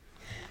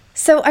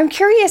 So I'm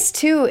curious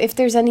too if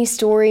there's any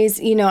stories.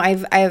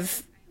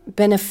 I've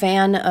been a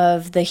fan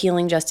of the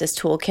Healing Justice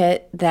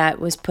Toolkit that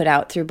was put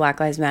out through Black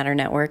Lives Matter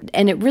Network,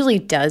 and it really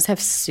does have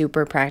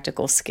super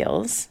practical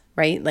skills,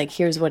 right? Like,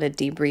 here's what a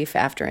debrief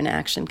after an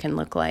action can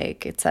look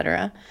like, et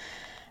cetera.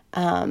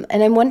 And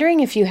I'm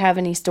wondering if you have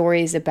any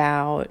stories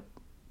about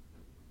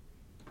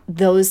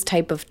those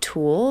type of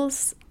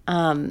tools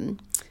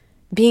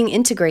being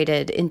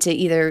integrated into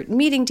either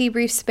meeting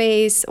debrief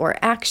space or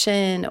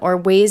action, or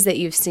ways that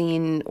you've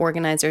seen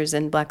organizers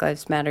in Black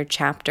Lives Matter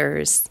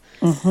chapters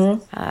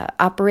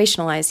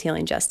operationalize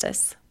healing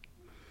justice.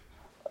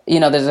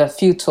 There's a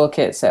few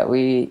toolkits that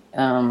we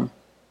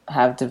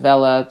have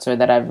developed, or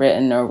that I've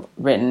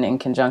written in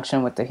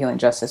conjunction with the Healing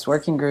Justice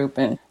Working Group,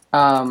 and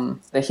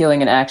the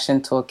Healing in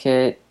Action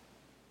toolkit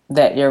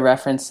that you're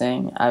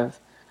referencing. I've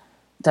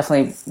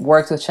definitely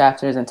worked with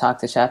chapters and talked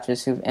to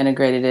chapters who've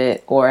integrated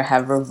it or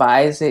have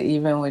revised it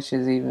even, which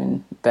is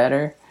even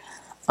better.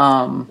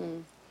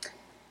 And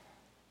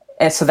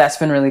so that's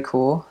been really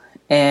cool.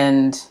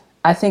 And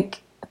I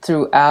think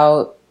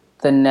throughout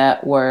the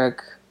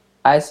network,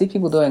 I see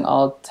people doing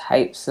all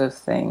types of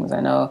things. I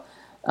know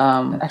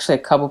actually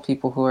a couple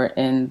people who are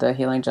in the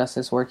Healing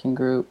Justice Working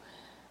Group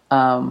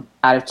out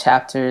of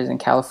chapters in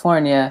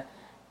California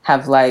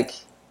have like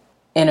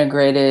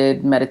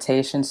integrated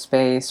meditation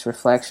space,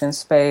 reflection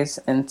space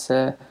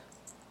into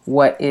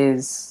what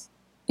is,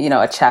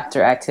 a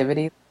chapter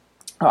activity.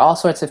 Or all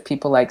sorts of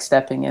people like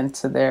stepping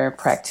into their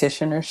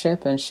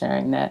practitionership and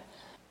sharing that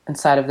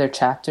inside of their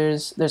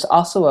chapters. There's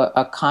also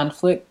a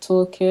conflict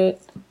toolkit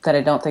that I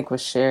don't think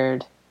was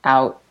shared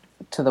out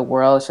to the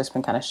world. It's just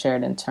been kind of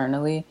shared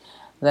internally,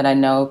 that I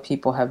know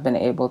people have been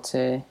able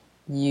to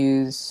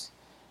use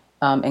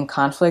in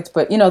conflict.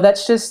 But,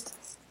 that's just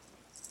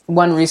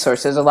one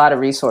resource. There's a lot of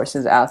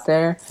resources out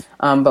there,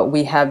 but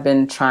we have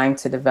been trying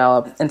to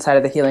develop inside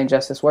of the Healing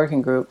Justice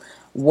Working Group,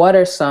 what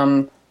are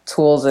some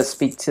tools that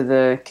speak to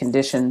the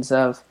conditions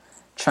of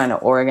trying to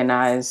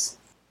organize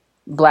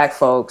Black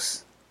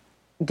folks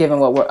given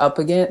what we're up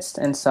against.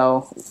 And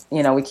so,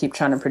 we keep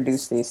trying to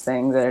produce these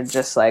things that are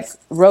just like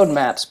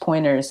roadmaps,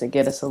 pointers that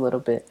get us a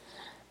little bit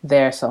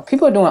there. So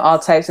people are doing all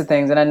types of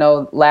things. And I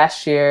know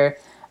last year,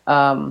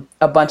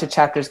 a bunch of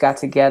chapters got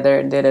together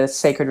and did a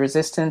sacred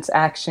resistance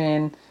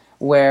action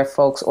where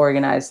folks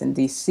organized in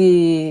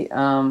DC.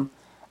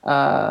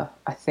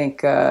 I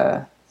think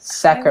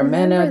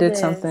Sacramento did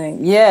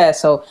something. Yeah,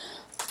 so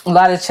a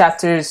lot of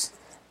chapters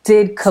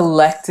did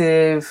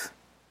collective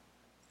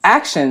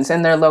actions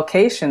and their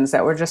locations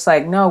that were just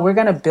like, no, we're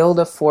going to build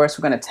a force.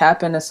 We're going to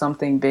tap into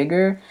something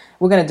bigger.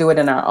 We're going to do it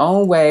in our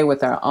own way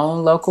with our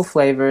own local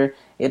flavor.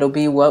 It'll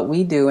be what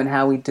we do and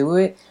how we do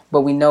it,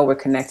 but we know we're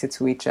connected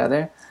to each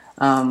other.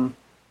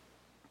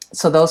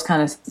 So those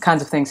kinds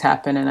of things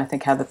happen, and I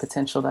think have the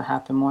potential to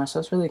happen more. So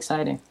it's really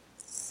exciting.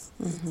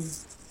 Mm-hmm.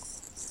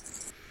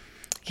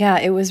 Yeah,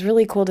 it was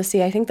really cool to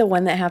see. I think the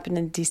one that happened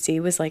in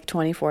DC was like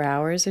 24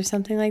 hours or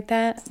something like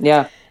that.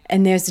 Yeah.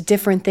 And there's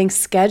different things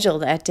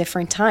scheduled at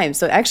different times.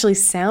 So it actually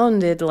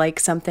sounded like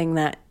something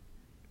that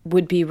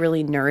would be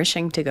really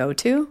nourishing to go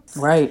to.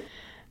 Right.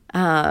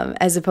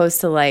 As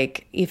opposed to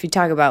like, if you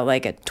talk about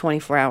like a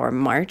 24-hour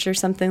march or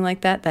something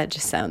like that, that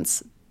just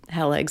sounds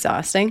hella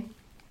exhausting.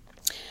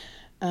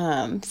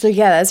 So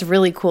yeah, that's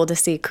really cool to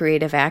see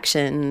creative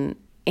action,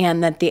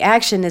 and that the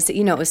action is,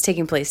 it was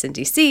taking place in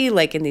DC,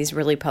 like in these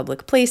really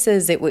public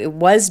places. It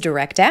was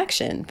direct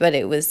action, but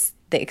it was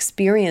the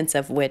experience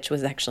of which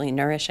was actually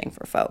nourishing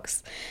for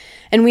folks.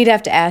 And we'd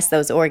have to ask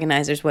those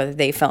organizers whether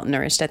they felt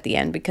nourished at the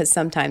end, because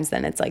sometimes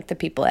then it's like the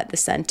people at the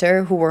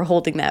center who were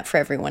holding that for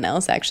everyone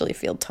else actually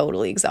feel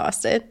totally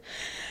exhausted.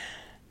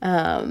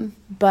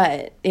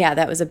 But yeah,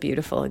 that was a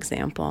beautiful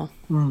example.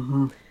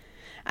 Mm-hmm.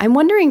 I'm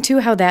wondering too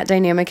how that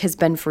dynamic has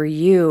been for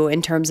you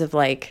in terms of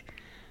like,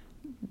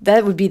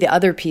 that would be the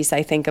other piece,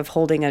 I think, of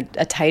holding a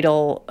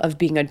title of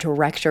being a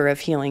director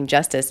of healing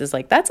justice, is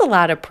like, that's a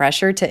lot of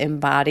pressure to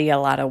embody a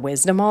lot of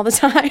wisdom all the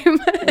time.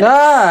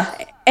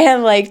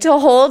 And like to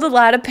hold a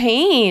lot of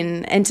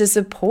pain and to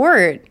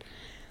support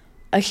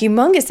a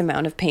humongous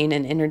amount of pain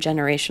and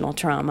intergenerational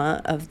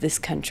trauma of this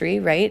country,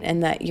 right?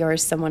 And that you're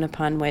someone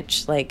upon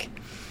which like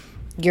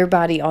your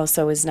body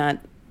also is not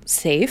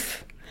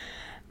safe.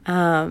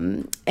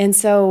 And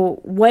so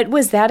what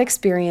was that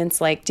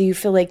experience like? Do you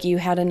feel like you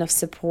had enough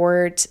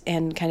support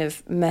and kind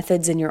of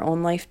methods in your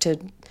own life to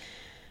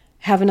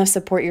have enough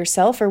support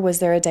yourself, or was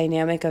there a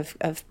dynamic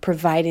of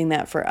providing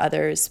that for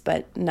others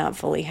but not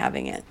fully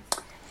having it?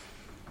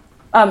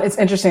 It's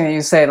interesting that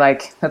you say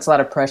like that's a lot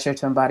of pressure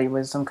to embody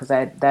wisdom, because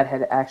that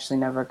had actually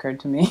never occurred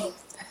to me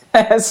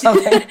as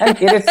something I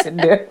needed to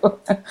do.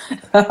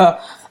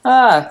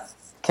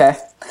 Okay.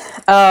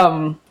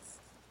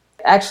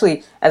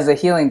 Actually, as a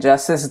healing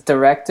justice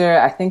director,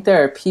 I think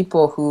there are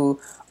people who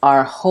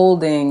are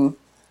holding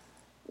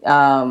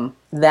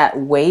that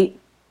weight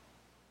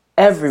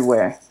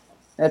everywhere.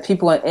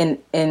 People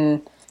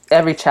in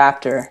every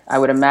chapter, I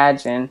would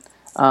imagine,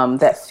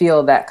 that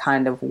feel that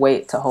kind of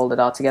weight to hold it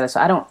all together. So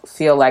I don't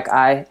feel like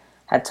I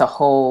had to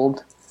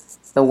hold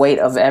the weight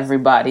of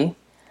everybody.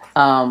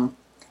 But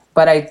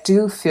I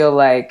do feel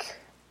like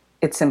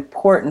it's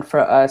important for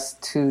us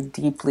to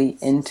deeply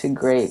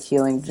integrate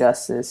healing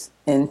justice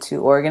into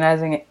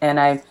organizing. And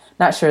I'm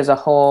not sure as a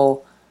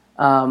whole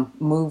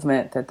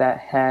movement that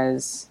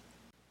has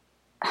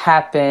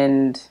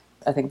happened.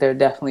 I think there are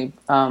definitely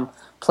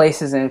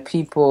places and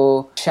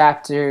people,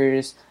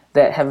 chapters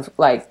that have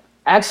like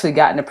actually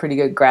gotten a pretty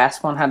good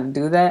grasp on how to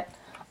do that.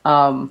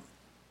 But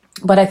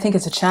I think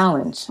it's a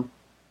challenge,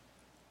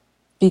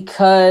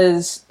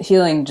 because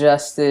healing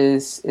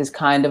justice is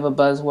kind of a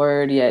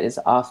buzzword, yet is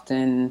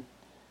often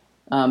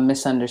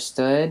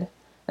misunderstood.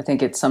 I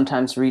think it's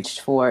sometimes reached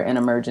for in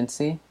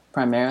emergency,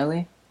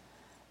 primarily.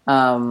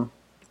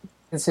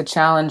 It's a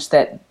challenge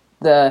that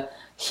the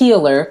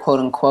healer, quote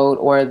unquote,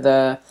 or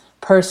the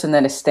person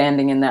that is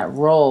standing in that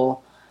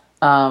role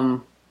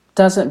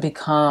doesn't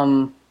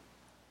become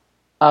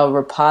a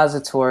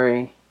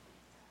repository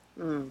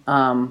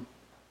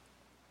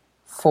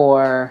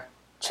for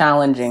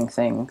challenging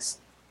things.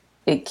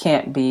 It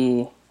can't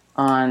be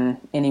on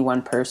any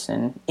one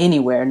person,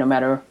 anywhere, no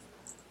matter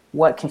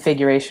what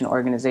configuration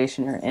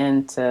organization you're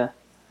in, to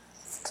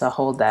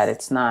hold that.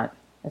 It's not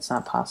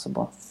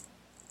possible.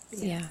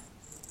 Yeah.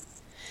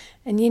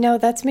 And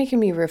that's making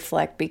me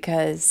reflect,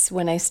 because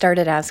when I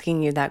started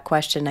asking you that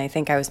question, I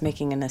think I was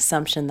making an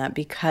assumption that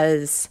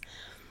because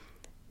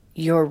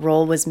your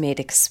role was made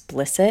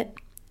explicit,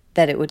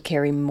 that it would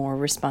carry more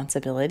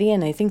responsibility.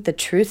 And I think the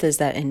truth is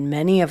that in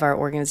many of our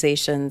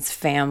organizations,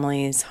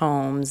 families,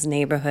 homes,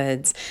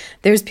 neighborhoods,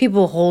 there's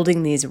people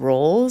holding these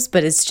roles,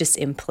 but it's just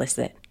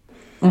implicit.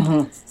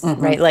 Mm-hmm,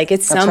 mm-hmm. Right? Like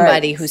it's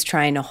somebody who's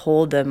trying to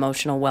hold the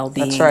emotional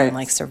well-being and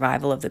like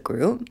survival of the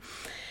group.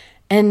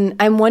 And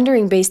I'm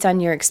wondering, based on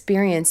your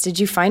experience, did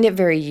you find it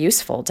very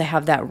useful to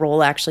have that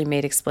role actually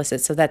made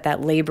explicit, so that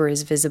that labor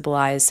is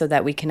visibilized, so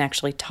that we can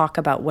actually talk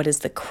about what is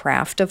the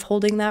craft of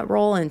holding that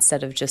role,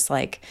 instead of just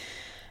like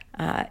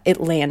it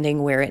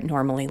landing where it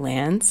normally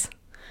lands?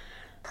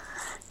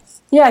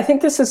 Yeah, I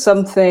think this is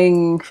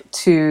something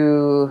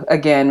to,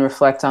 again,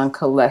 reflect on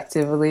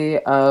collectively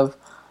of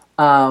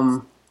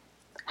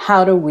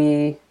how do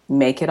we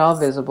make it all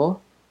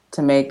visible,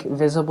 to make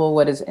visible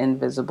what is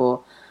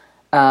invisible,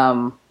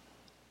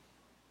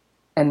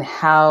 and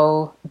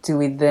how do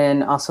we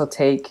then also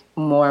take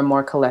more and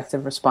more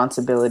collective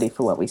responsibility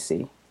for what we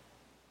see?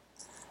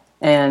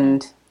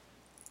 And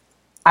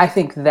I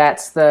think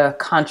that's the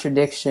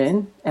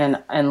contradiction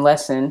and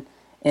lesson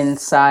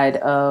inside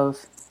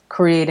of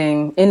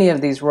creating any of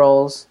these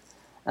roles,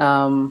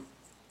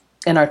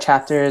 in our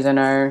chapters, in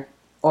our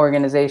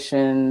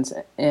organizations,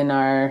 in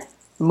our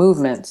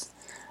movements,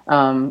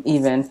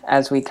 even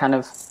as we kind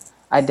of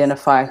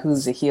identify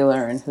who's a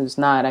healer and who's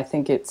not. I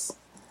think it's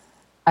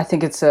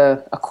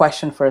a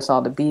question for us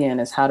all to be in,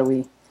 is how do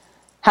we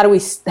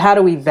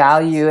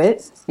value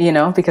it,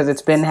 because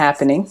it's been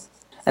happening.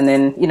 And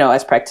then,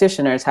 as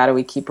practitioners, how do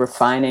we keep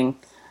refining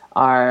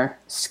our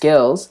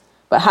skills?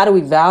 But how do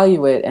we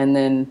value it, and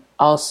then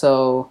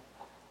also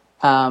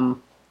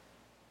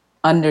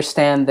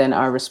understand then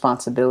our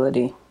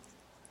responsibility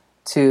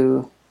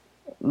to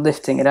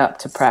lifting it up,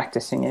 to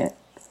practicing it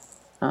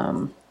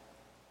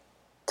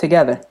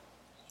together.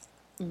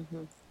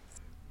 Mm-hmm.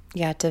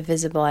 Yeah, to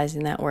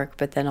visualizing that work,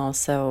 but then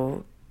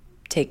also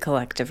take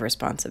collective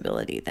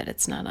responsibility that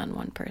it's not on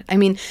one person. I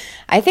mean,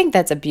 I think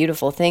that's a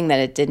beautiful thing that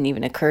it didn't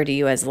even occur to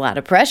you as a lot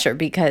of pressure,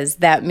 because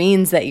that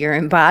means that you're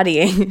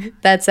embodying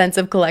that sense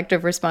of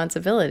collective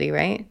responsibility,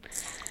 right?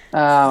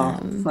 Oh,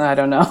 I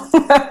don't know.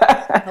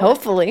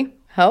 Hopefully.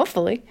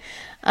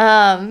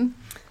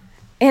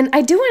 And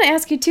I do want to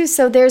ask you too,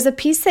 so there's a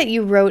piece that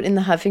you wrote in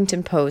the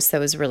Huffington Post that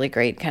was really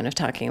great, kind of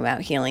talking about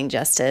healing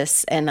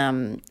justice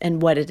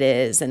and what it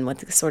is, and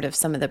what sort of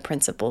some of the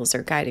principles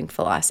or guiding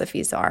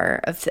philosophies are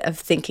of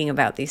thinking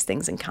about these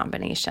things in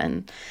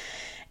combination.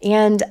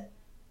 And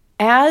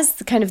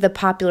as kind of the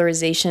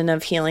popularization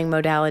of healing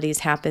modalities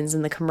happens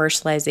and the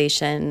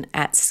commercialization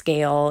at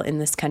scale in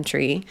this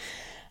country,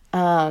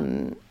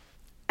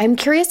 I'm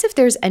curious if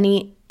there's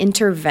any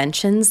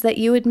interventions that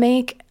you would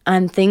make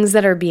on things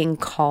that are being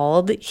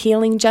called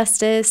healing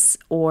justice,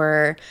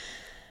 or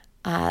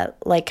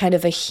like kind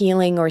of a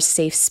healing or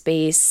safe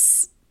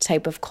space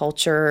type of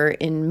culture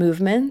in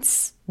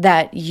movements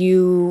that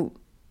you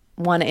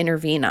want to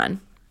intervene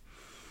on.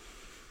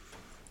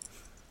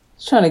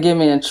 He's trying to get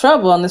me in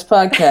trouble on this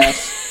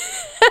podcast.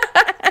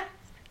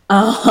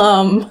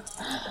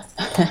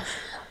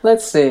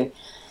 Let's see.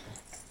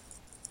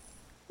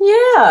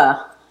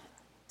 Yeah.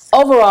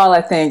 Overall,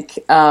 I think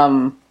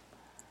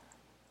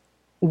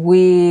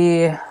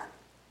we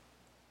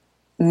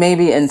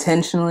maybe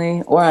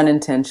intentionally or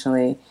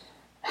unintentionally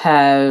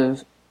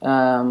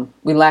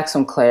we lack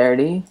some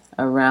clarity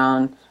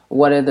around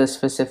what are the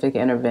specific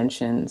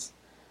interventions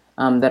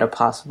that are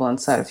possible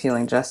inside of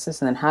healing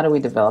justice, and then how do we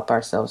develop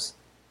ourselves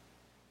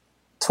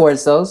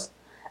towards those.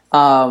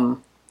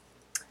 And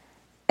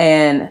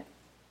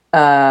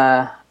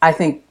I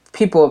think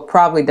people have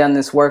probably done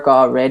this work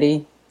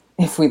already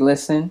if we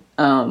listen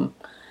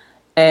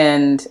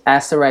and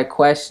ask the right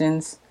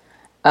questions.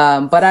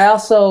 But I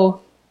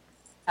also,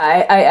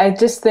 I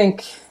just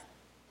think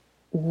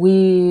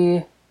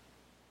we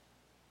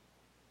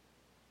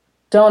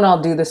don't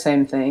all do the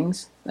same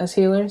things as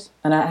healers.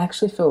 And I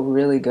actually feel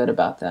really good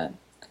about that.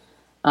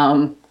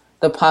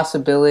 The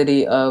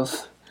possibility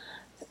of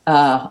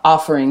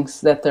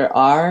offerings that there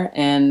are.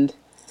 And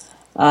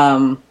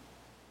I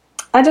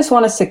just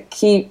want us to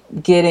keep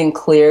getting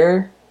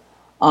clear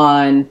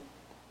on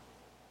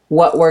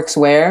what works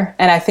where.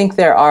 And I think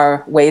there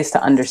are ways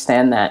to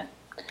understand that.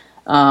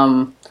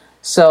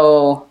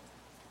 So,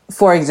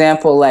 for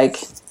example, like,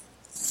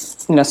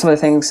 some of the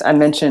things I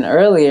mentioned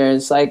earlier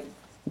is like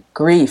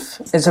grief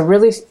is a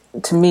really,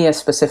 to me, a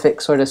specific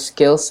sort of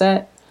skill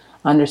set,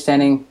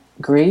 understanding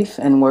grief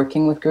and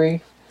working with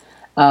grief.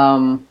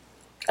 I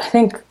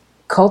think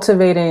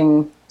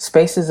cultivating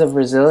spaces of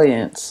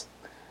resilience,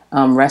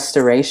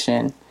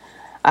 restoration.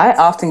 I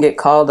often get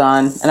called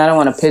on, and I don't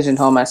want to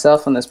pigeonhole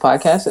myself on this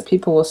podcast, but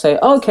people will say,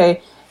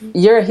 okay,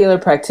 you're a healer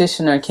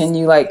practitioner. Can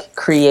you like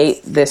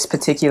create this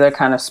particular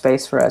kind of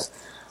space for us?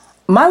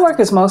 My work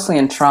is mostly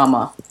in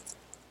trauma.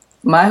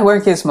 My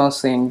work is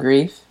mostly in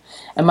grief,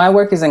 and my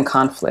work is in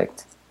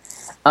conflict.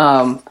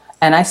 And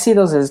I see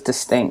those as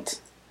distinct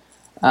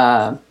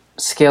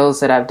skills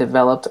that I've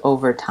developed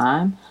over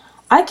time.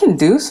 I can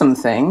do some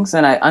things,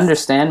 and I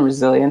understand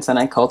resilience, and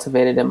I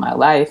cultivate it in my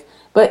life.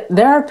 But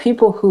there are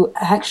people who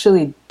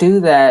actually do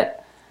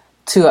that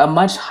to a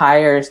much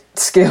higher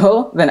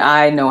skill than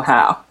I know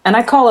how. And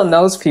I call on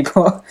those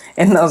people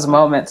in those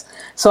moments.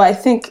 So I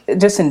think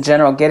just in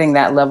general, getting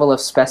that level of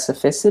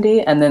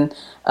specificity, and then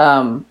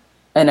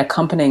an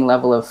accompanying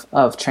level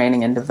of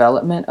training and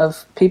development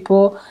of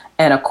people,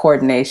 and a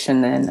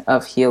coordination then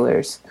of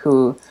healers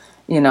who,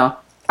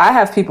 I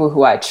have people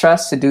who I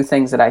trust to do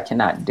things that I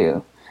cannot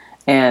do.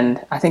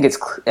 And I think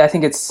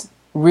it's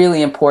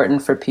really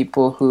important for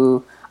people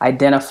who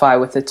identify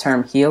with the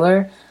term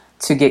healer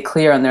to get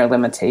clear on their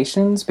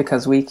limitations,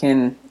 because we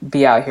can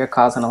be out here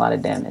causing a lot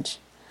of damage.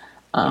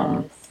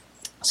 Yes.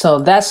 So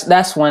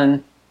that's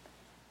one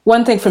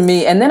thing for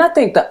me. And then I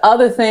think the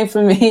other thing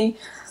for me,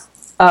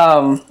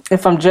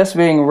 if I'm just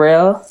being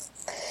real,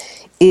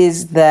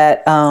 is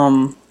that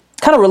kind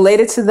of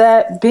related to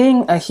that,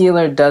 being a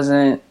healer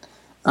doesn't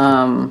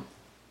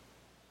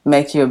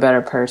make you a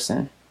better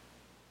person.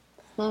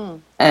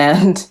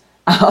 And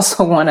I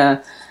also want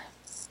to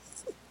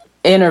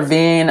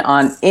intervene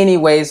on any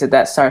ways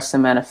that starts to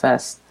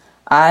manifest.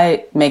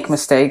 I make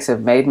mistakes.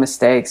 I've made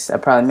mistakes. I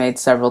probably made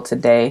several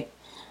today.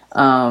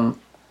 And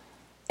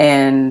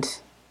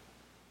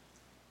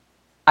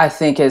I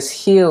think as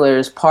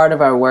healers, part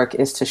of our work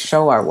is to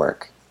show our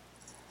work,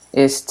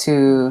 is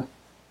to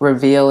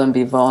reveal and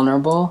be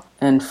vulnerable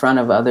in front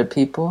of other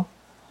people.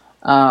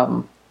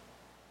 And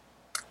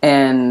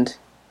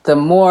the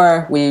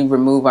more we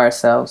remove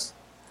ourselves,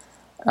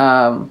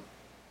 I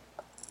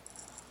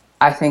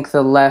think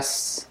the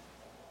less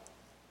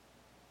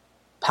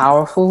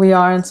powerful we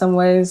are in some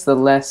ways, the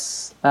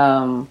less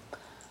trustable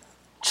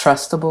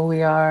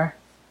we are,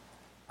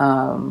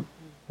 the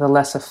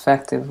less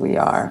effective we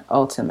are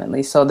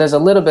ultimately. So there's a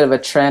little bit of a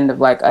trend of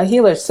like, a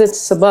healer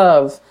sits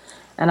above.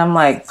 And I'm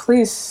like,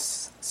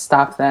 please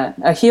stop that.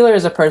 A healer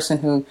is a person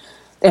who,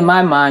 in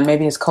my mind,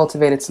 maybe has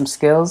cultivated some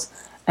skills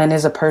and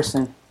is a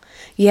person.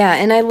 Yeah,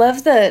 and I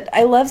love the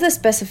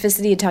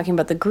specificity of talking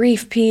about the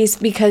grief piece,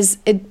 because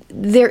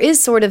there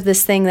is sort of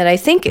this thing that I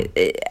think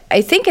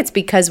it's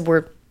because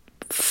we're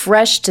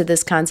fresh to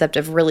this concept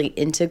of really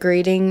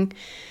integrating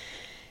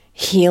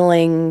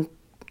healing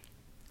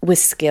with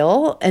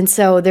skill. And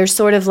so there's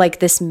sort of like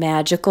this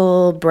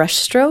magical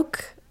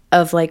brushstroke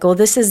of like, well,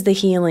 this is the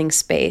healing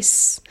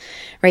space,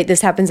 right?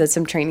 This happens at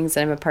some trainings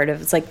that I'm a part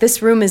of. It's like,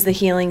 this room is the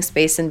healing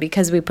space. And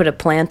because we put a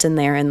plant in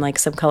there and like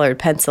some colored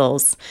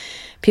pencils,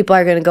 people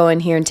are going to go in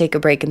here and take a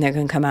break and they're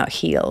going to come out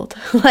healed.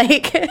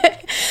 Like,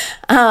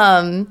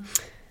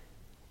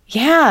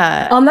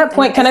 yeah. On that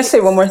point, can I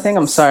say one more thing?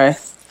 I'm sorry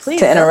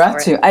to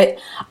interrupt you.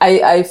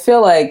 I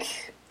feel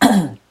like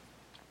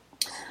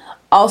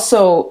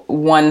also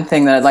one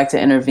thing that I'd like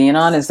to intervene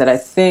on is that I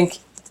think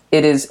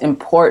it is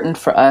important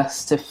for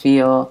us to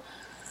feel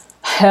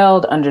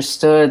held,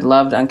 understood,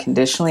 loved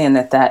unconditionally, and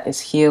that is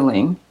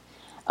healing.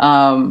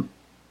 I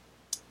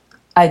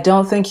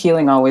don't think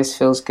healing always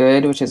feels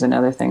good, which is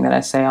another thing that I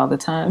say all the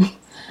time.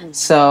 Mm-hmm.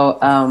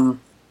 So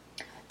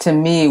to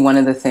me, one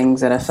of the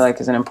things that I feel like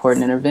is an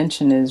important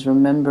intervention is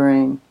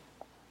remembering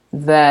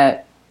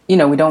that, we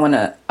don't want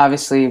to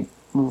obviously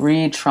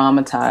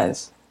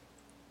re-traumatize.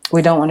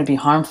 We don't want to be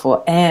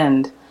harmful.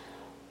 And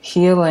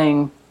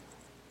healing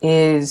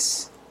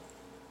is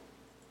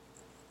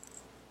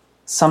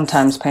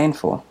sometimes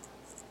painful.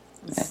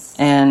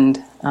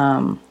 And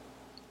I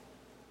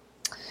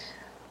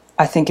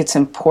think it's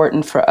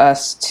important for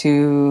us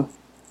to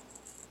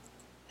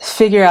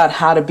figure out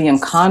how to be in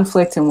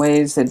conflict in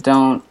ways that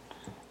don't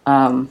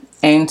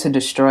aim to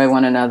destroy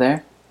one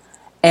another.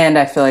 And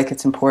I feel like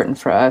it's important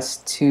for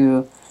us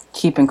to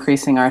keep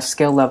increasing our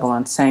skill level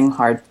on saying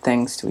hard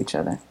things to each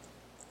other.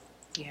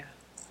 Yeah.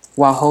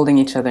 While holding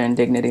each other in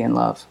dignity and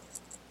love.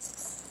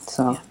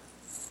 So, I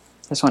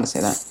just want to say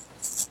that.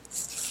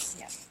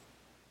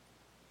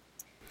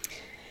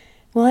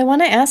 Well, I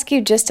want to ask you,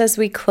 just as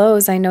we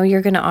close, I know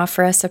you're going to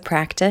offer us a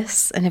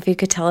practice, and if you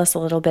could tell us a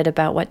little bit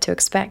about what to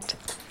expect.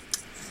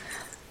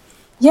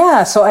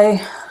 Yeah, so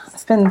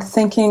I've been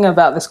thinking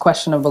about this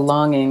question of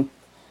belonging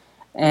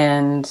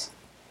and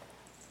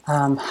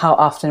how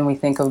often we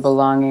think of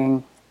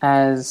belonging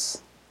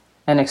as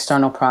an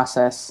external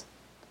process,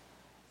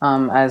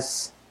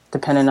 as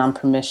dependent on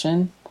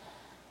permission.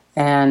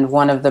 And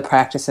one of the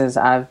practices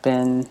I've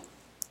been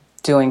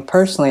doing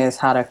personally is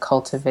how to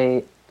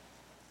cultivate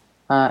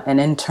an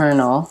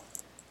internal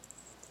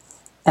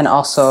and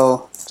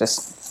also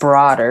just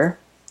broader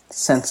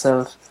sense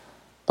of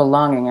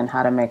belonging, and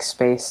how to make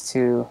space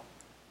to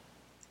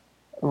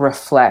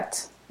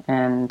reflect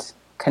and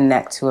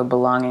connect to a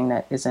belonging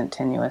that isn't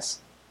tenuous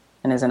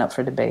and isn't up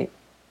for debate.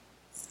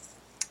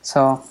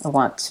 So I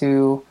want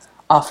to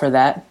offer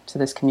that to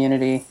this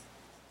community,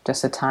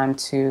 just a time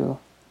to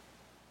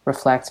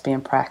reflect, be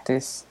in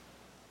practice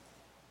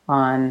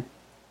on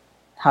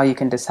how you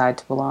can decide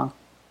to belong.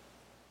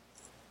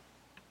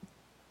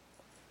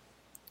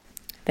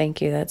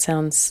 Thank you. That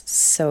sounds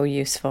so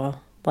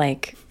useful,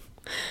 like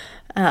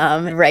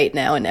right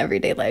now in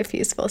everyday life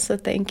useful. So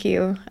thank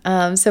you.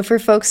 So for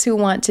folks who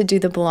want to do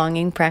the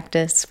belonging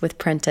practice with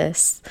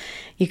Prentice,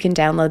 you can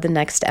download the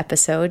next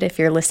episode. If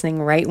you're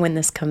listening right when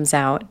this comes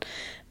out,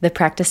 the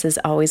practices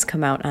always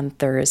come out on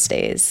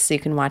Thursdays. So you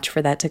can watch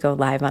for that to go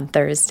live on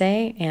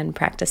Thursday and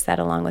practice that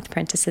along with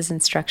Prentice's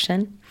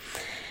instruction.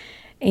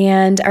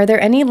 And are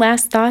there any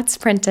last thoughts,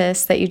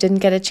 Prentice, that you didn't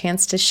get a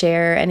chance to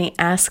share? Any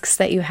asks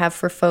that you have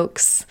for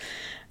folks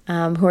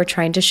who are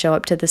trying to show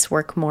up to this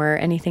work more?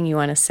 Anything you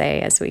want to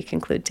say as we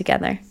conclude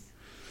together?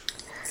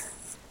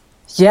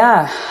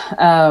 Yeah.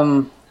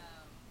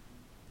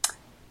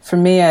 For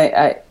me,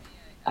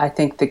 I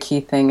think the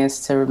key thing is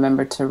to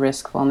remember to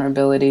risk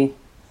vulnerability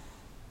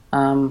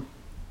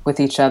with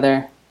each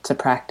other, to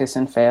practice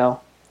and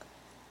fail,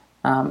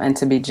 and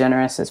to be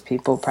generous as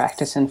people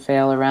practice and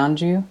fail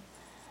around you.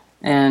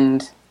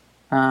 And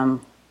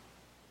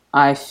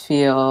I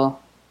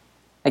feel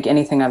like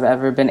anything I've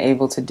ever been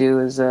able to do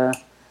is a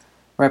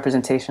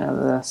representation of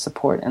the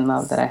support and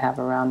love that I have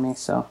around me.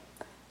 So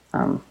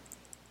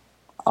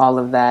all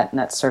of that and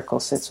that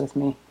circle sits with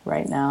me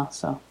right now.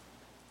 So I'm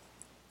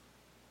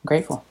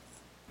grateful.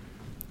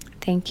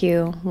 Thank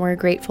you. We're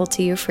grateful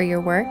to you for your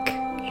work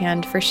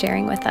and for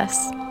sharing with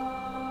us.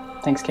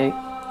 Thanks, Kate.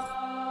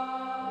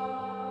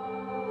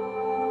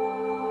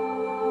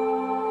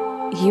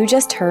 you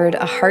just heard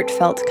a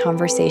heartfelt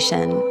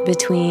conversation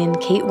between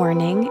Kate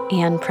Werning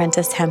and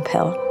Prentice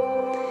Hemphill.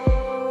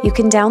 You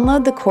can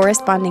download the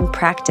corresponding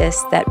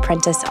practice that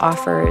Prentice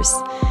offers,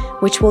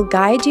 which will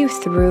guide you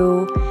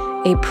through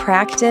a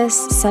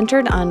practice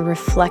centered on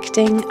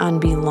reflecting on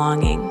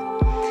belonging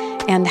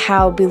and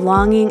how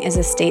belonging is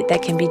a state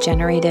that can be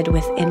generated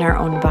within our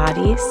own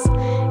bodies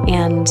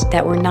and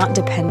that we're not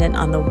dependent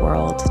on the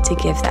world to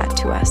give that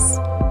to us.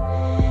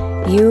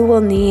 You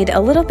will need a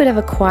little bit of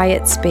a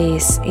quiet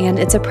space, and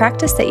it's a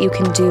practice that you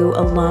can do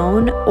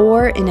alone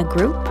or in a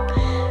group,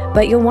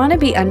 but you'll want to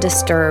be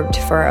undisturbed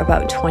for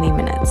about 20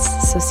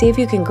 minutes. So see if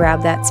you can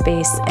grab that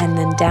space and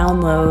then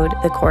download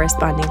the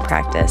corresponding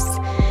practice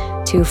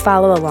to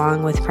follow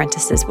along with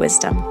Prentice's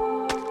wisdom.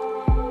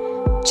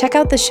 Check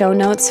out the show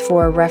notes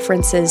for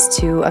references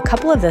to a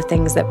couple of the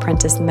things that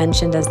Prentice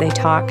mentioned as they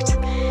talked,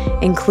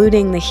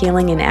 including the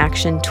Healing in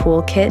Action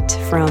Toolkit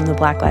from the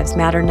Black Lives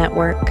Matter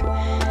Network,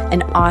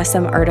 an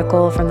awesome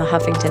article from the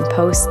Huffington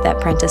Post that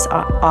Prentice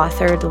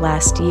authored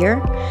last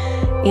year,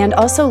 and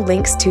also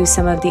links to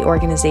some of the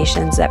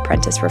organizations that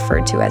Prentice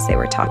referred to as they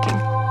were talking.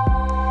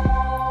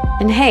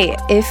 And hey,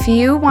 if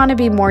you want to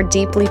be more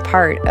deeply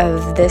part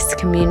of this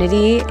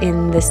community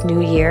in this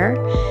new year,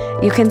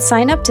 you can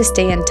sign up to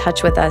stay in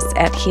touch with us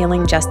at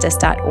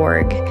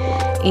healingjustice.org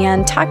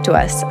and talk to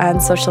us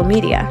on social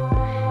media.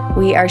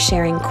 We are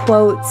sharing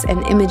quotes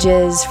and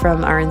images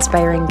from our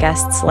inspiring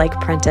guests like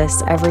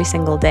Prentice every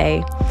single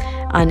day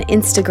on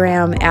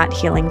Instagram at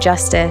Healing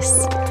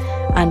Justice,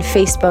 on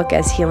Facebook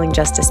as Healing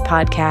Justice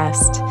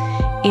Podcast,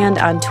 and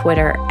on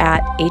Twitter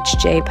at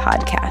HJ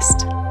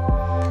Podcast.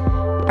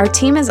 Our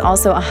team is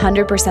also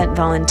 100%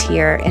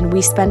 volunteer, and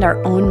we spend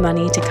our own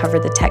money to cover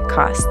the tech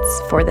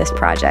costs for this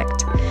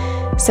project.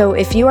 So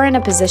if you are in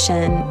a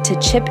position to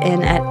chip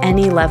in at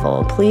any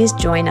level, please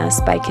join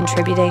us by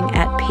contributing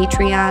at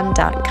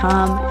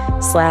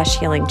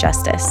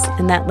patreon.com/healingjustice.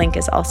 And that link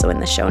is also in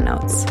the show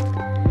notes.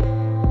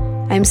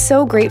 I'm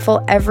so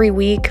grateful every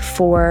week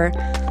for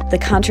the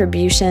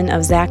contribution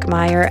of Zach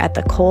Meyer at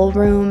the Cole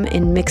Room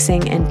in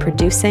mixing and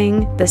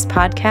producing this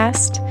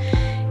podcast,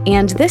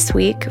 and this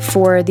week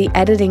for the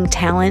editing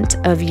talent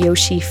of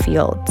Yoshi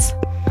Fields.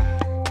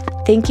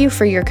 Thank you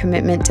for your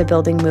commitment to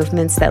building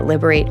movements that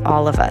liberate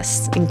all of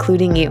us,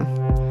 including you.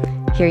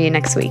 Hear you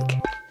next week.